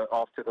off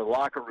to the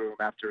locker room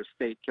after a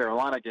State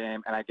Carolina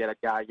game, and I get a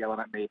guy yelling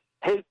at me,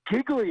 hey,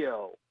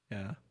 Giglio.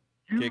 Yeah.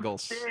 You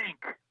Giggles. stink.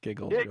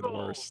 Giggles are the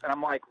worst. And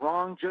I'm like,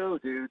 wrong, Joe,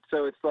 dude.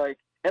 So it's like,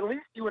 at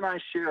least you and I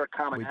share a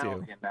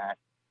commonality in that.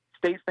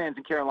 State fans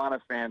and Carolina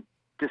fans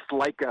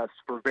dislike us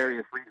for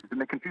various reasons, and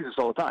they confuse us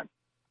all the time.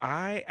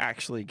 I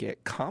actually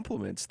get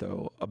compliments,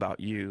 though,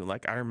 about you.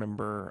 Like, I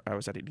remember I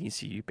was at an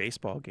ECU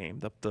baseball game,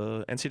 the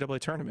NCAA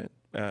tournament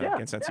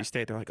against NC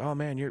State. They're like, oh,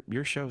 man,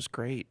 your show's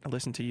great. I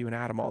listen to you and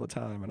Adam all the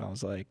time. And I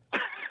was like,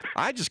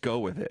 I just go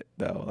with it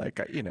though. Like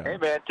Hey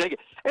man, take it.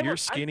 Hey, you're look,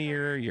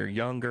 skinnier, you're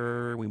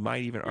younger. We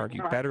might even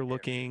argue better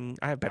looking.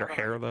 I have better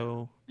hair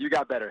though. You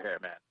got better hair,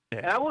 man. Yeah.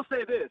 And I will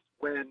say this: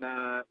 when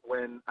I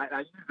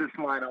use this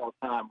line all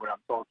the time when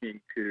I'm talking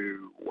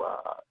to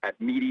at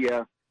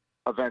media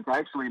events, I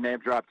actually name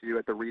dropped you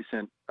at the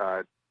recent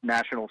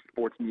National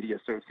Sports Media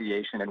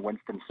Association in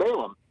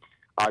Winston-Salem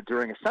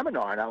during a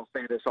seminar, and I'll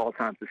say this all the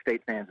time to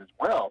state fans as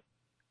well.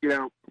 You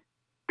know,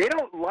 they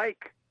don't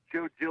like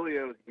Joe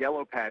Giglio's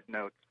yellow pad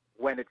notes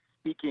when it's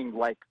speaking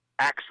like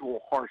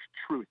actual harsh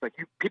truth. Like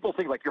people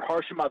think like you're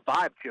harshing my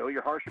vibe, Joe.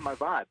 You're harshing my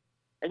vibe,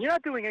 and you're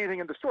not doing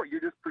anything of the sort.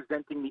 You're just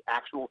presenting the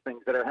actual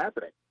things that are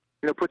happening.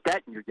 You know, put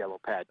that in your yellow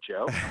pad,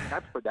 Joe. I mean,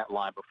 I've heard that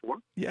line before.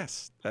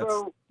 Yes.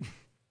 So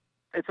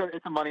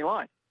it's a money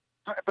line.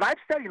 So, but I've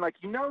said, like,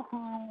 you know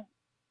who?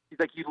 He's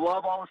like, you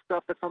love all the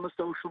stuff that's on the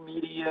social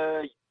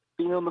media.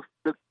 You feel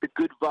the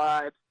good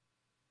vibes.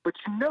 But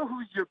you know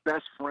who's your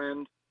best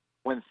friend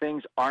when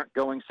things aren't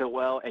going so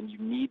well and you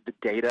need the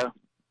data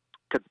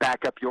to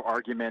back up your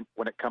argument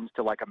when it comes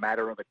to, like, a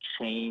matter of a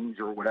change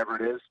or whatever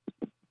it is?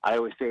 I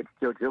always say it's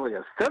Joe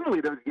Giglio.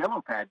 Suddenly those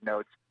yellow pad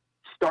notes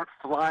start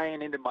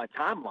flying into my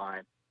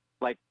timeline,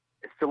 like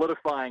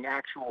solidifying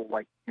actual,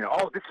 like, you know,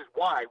 oh, this is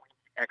why we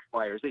need X,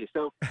 Y, or Z.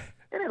 So,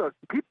 anyway,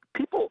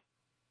 people,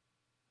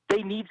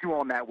 they need you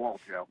on that wall,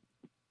 Joe.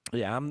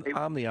 Yeah,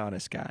 I'm the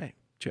honest guy,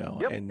 Joe.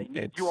 Yep, and they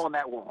need you on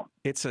that wall.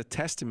 It's a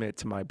testament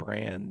to my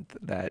brand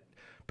that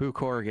Boo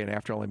Corrigan,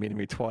 after only meeting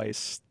me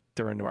twice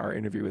during our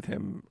interview with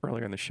him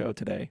earlier in the show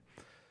today,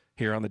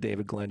 here on the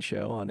David Glenn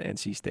Show on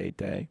NC State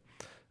Day,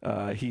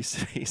 he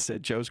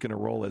said, Joe's going to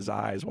roll his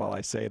eyes while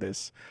I say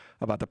this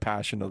about the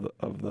passion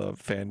of the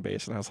fan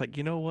base. And I was like,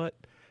 you know what?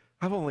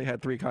 I've only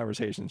had 3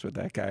 conversations with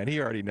that guy, and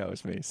he already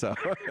knows me. So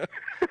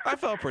I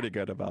felt pretty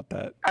good about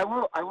that. I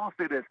will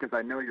say this because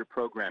I know your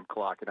program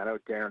clock, and I know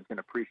Darren's going to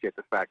appreciate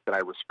the fact that I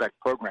respect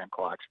program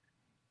clocks.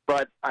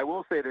 But I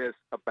will say this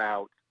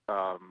about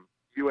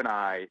you and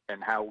I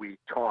and how we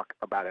talk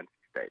about NC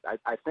State.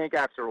 I think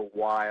after a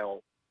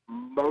while,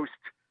 most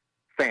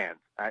fans,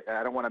 I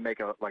don't want to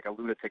make a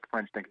lunatic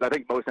French thing, because I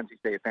think most NC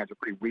State fans are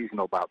pretty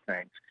reasonable about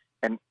things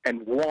and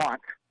want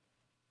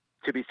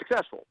to be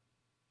successful.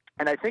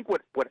 And I think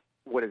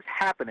what is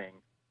happening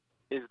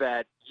is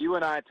that you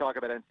and I talk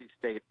about NC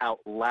State out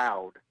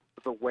loud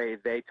the way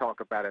they talk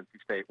about NC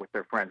State with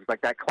their friends. It's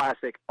like that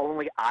classic,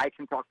 only I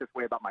can talk this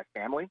way about my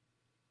family.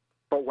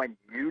 But when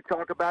you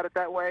talk about it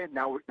that way,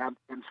 now I'm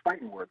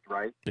fighting words,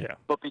 right? Yeah.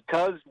 But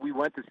because we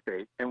went to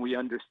State and we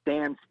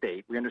understand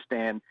State, we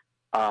understand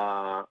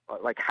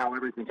like how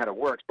everything kind of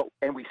works,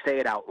 and we say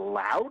it out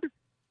loud,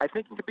 I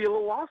think it could be a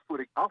little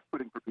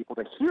off-putting for people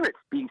to hear it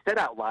being said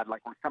out loud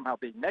like we're somehow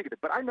being negative.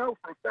 But I know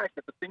for a fact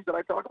that the things that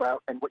I talk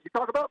about and what you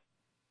talk about,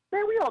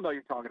 man, we all know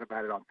you're talking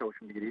about it on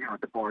social media or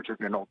at the bar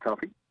drinking an old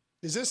Tuffy.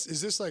 Is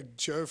this like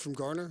Joe from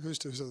Garner? Who's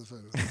on the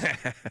phone?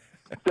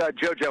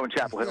 Joe in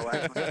Chapel Hill,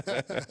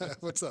 actually.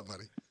 What's up,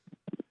 buddy?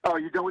 Oh,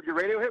 you done with your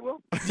radio hit,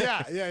 Will?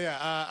 Yeah.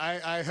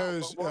 I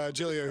hosed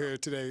Giglio here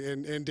today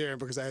and Darren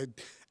because I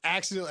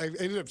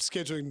ended up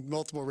scheduling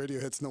multiple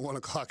radio hits in the 1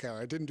 o'clock hour.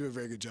 I didn't do a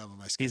very good job on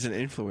my schedule. He's an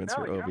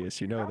influencer, Ovius.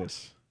 You know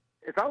this.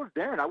 If I was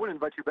Darren, I wouldn't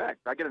invite you back.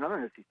 I'd get another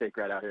NC State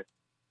grad out here.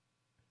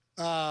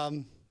 All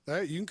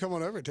right, you can come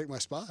on over and take my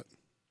spot.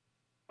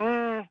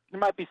 There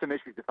might be some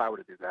issues if I were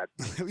to do that.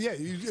 Yeah,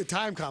 a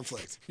time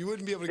conflict. You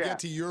wouldn't be able to get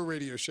to your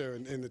radio show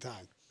in the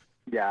time.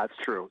 Yeah, that's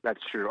true. That's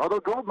true.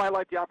 Although Gold might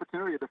like the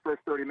opportunity of the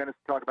first 30 minutes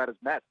to talk about his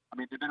Mets. I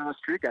mean, they've been on the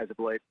street guys of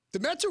late. The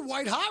Mets are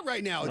white hot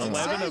right now. It's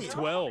 11 insane. of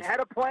 12. They had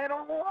a plan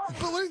all along.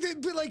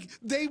 But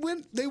they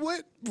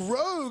went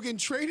rogue and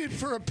traded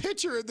for a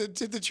pitcher at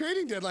the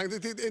trading deadline.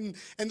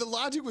 And the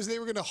logic was they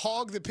were going to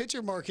hog the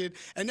pitcher market,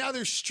 and now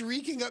they're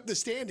streaking up the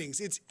standings.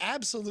 It's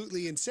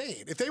absolutely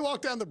insane. If they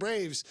walk down the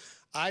Braves,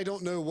 I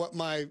don't know what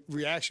my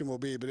reaction will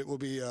be, but it will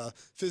be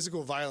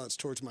physical violence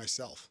towards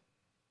myself.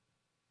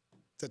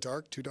 Is that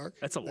dark? Too dark?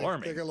 That's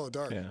alarming. They got a little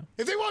dark. Yeah.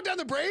 If they walk down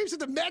the Braves, if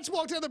the Mets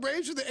walk down the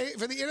Braves for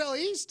the NL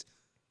East.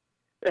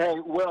 Hey,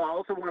 Will, I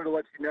also wanted to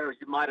let you know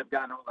you might have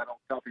gotten all that old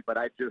selfie, but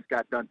I just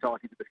got done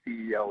talking to the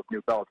CEO of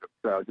New Belgium,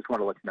 so I just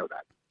wanted to let you know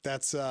that.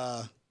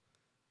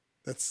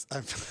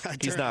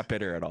 He's not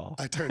bitter at all.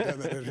 I turned down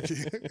that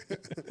interview.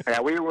 Yeah,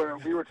 we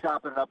were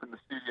chopping it up in the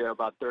studio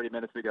about 30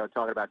 minutes ago,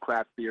 talking about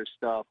craft beer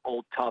stuff,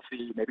 Old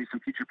Tuffy, maybe some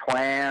future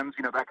plans,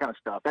 that kind of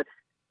stuff.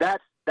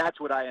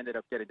 That's what I ended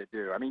up getting to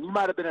do. I mean, you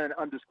might have been in an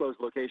undisclosed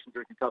location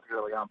drinking Tuffy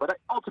early on, but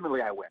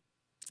ultimately I win.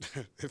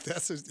 If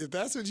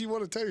that's what you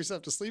want to tell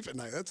yourself to sleep at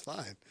night, that's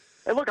fine.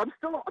 Hey, look, I'm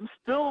still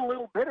a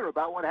little bitter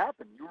about what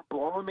happened. You were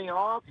blowing me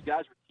off. You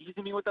guys were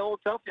teasing me with the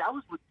Old Tuffy. I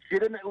was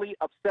legitimately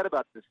upset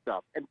about this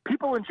stuff, and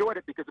people enjoyed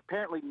it because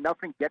apparently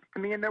nothing gets to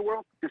me in their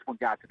world. This one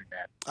got to me,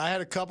 man. I had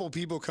a couple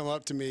people come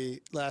up to me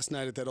last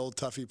night at that Old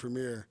Tuffy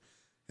premiere,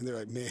 and they're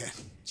like, "Man,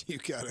 you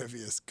got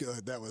Ovius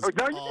good. That was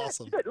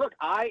awesome." You did. Look,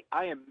 I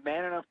am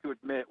man enough to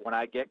admit when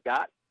I get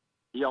got,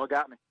 y'all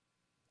got me.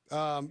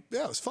 Yeah,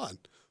 it was fun.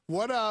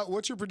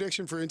 What's your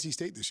prediction for NC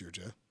State this year,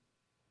 Joe?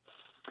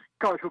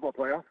 College football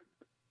playoff.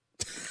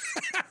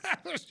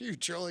 You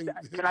trolling?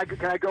 Can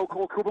I go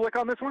Cole Kubelik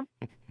on this one?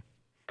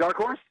 Dark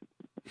horse?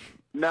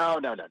 No.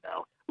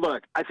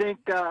 Look, I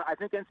think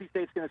NC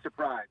State's going to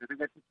surprise. I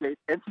think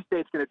NC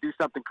State's going to do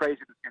something crazy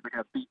this year. They're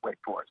going to beat Wake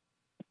Forest.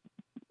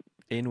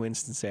 In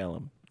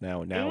Winston-Salem.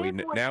 Now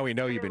we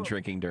know you've been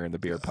drinking during the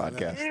beer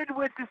podcast. In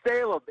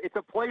Winston-Salem. It's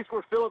a place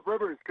where Phillip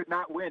Rivers could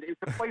not win. It's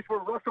a place where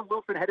Russell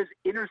Wilson had his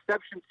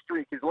interception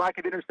streak, his lack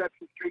of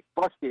interception streak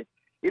busted.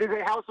 It is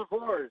a house of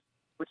horrors.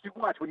 But you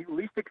watch, when you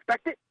least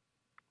expect it,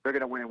 they're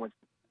going to win in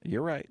Winston.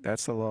 You're right.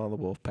 That's the law of the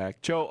Wolfpack.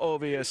 Joe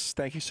Ovius,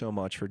 thank you so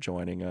much for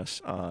joining us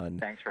on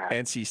Thanks for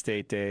having NC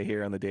State Day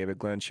here on the David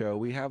Glenn Show.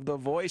 We have the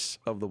voice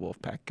of the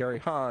Wolfpack, Gary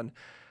Hahn,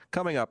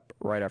 coming up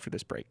right after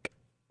this break.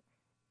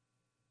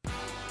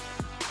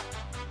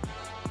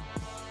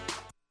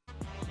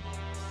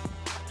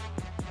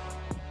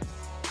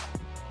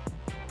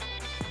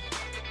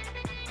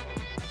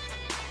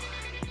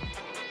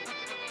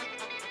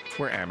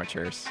 We're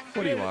amateurs.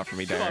 What do you want from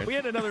me, Come on, Darren? we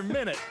had another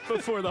minute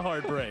before the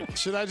hard break.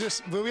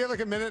 But we have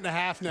like a minute and a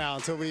half now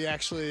until we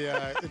actually.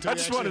 I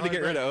just wanted to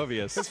get rid of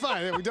Ovius. It's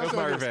fine. We don't. That's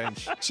my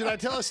revenge. Should I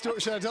tell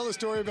the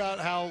story about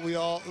how we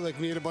all, like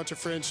me and a bunch of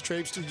friends,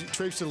 traipsed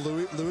to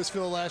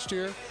Louisville last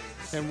year,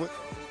 and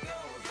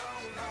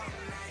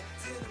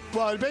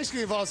well, it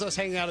basically involves us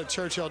hanging out at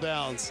Churchill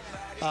Downs.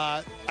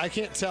 I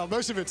can't tell.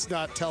 Most of it's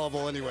not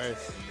tellable anyway,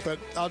 but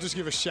I'll just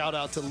give a shout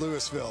out to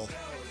Louisville.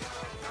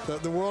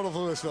 The world of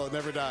Louisville, it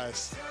never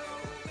dies.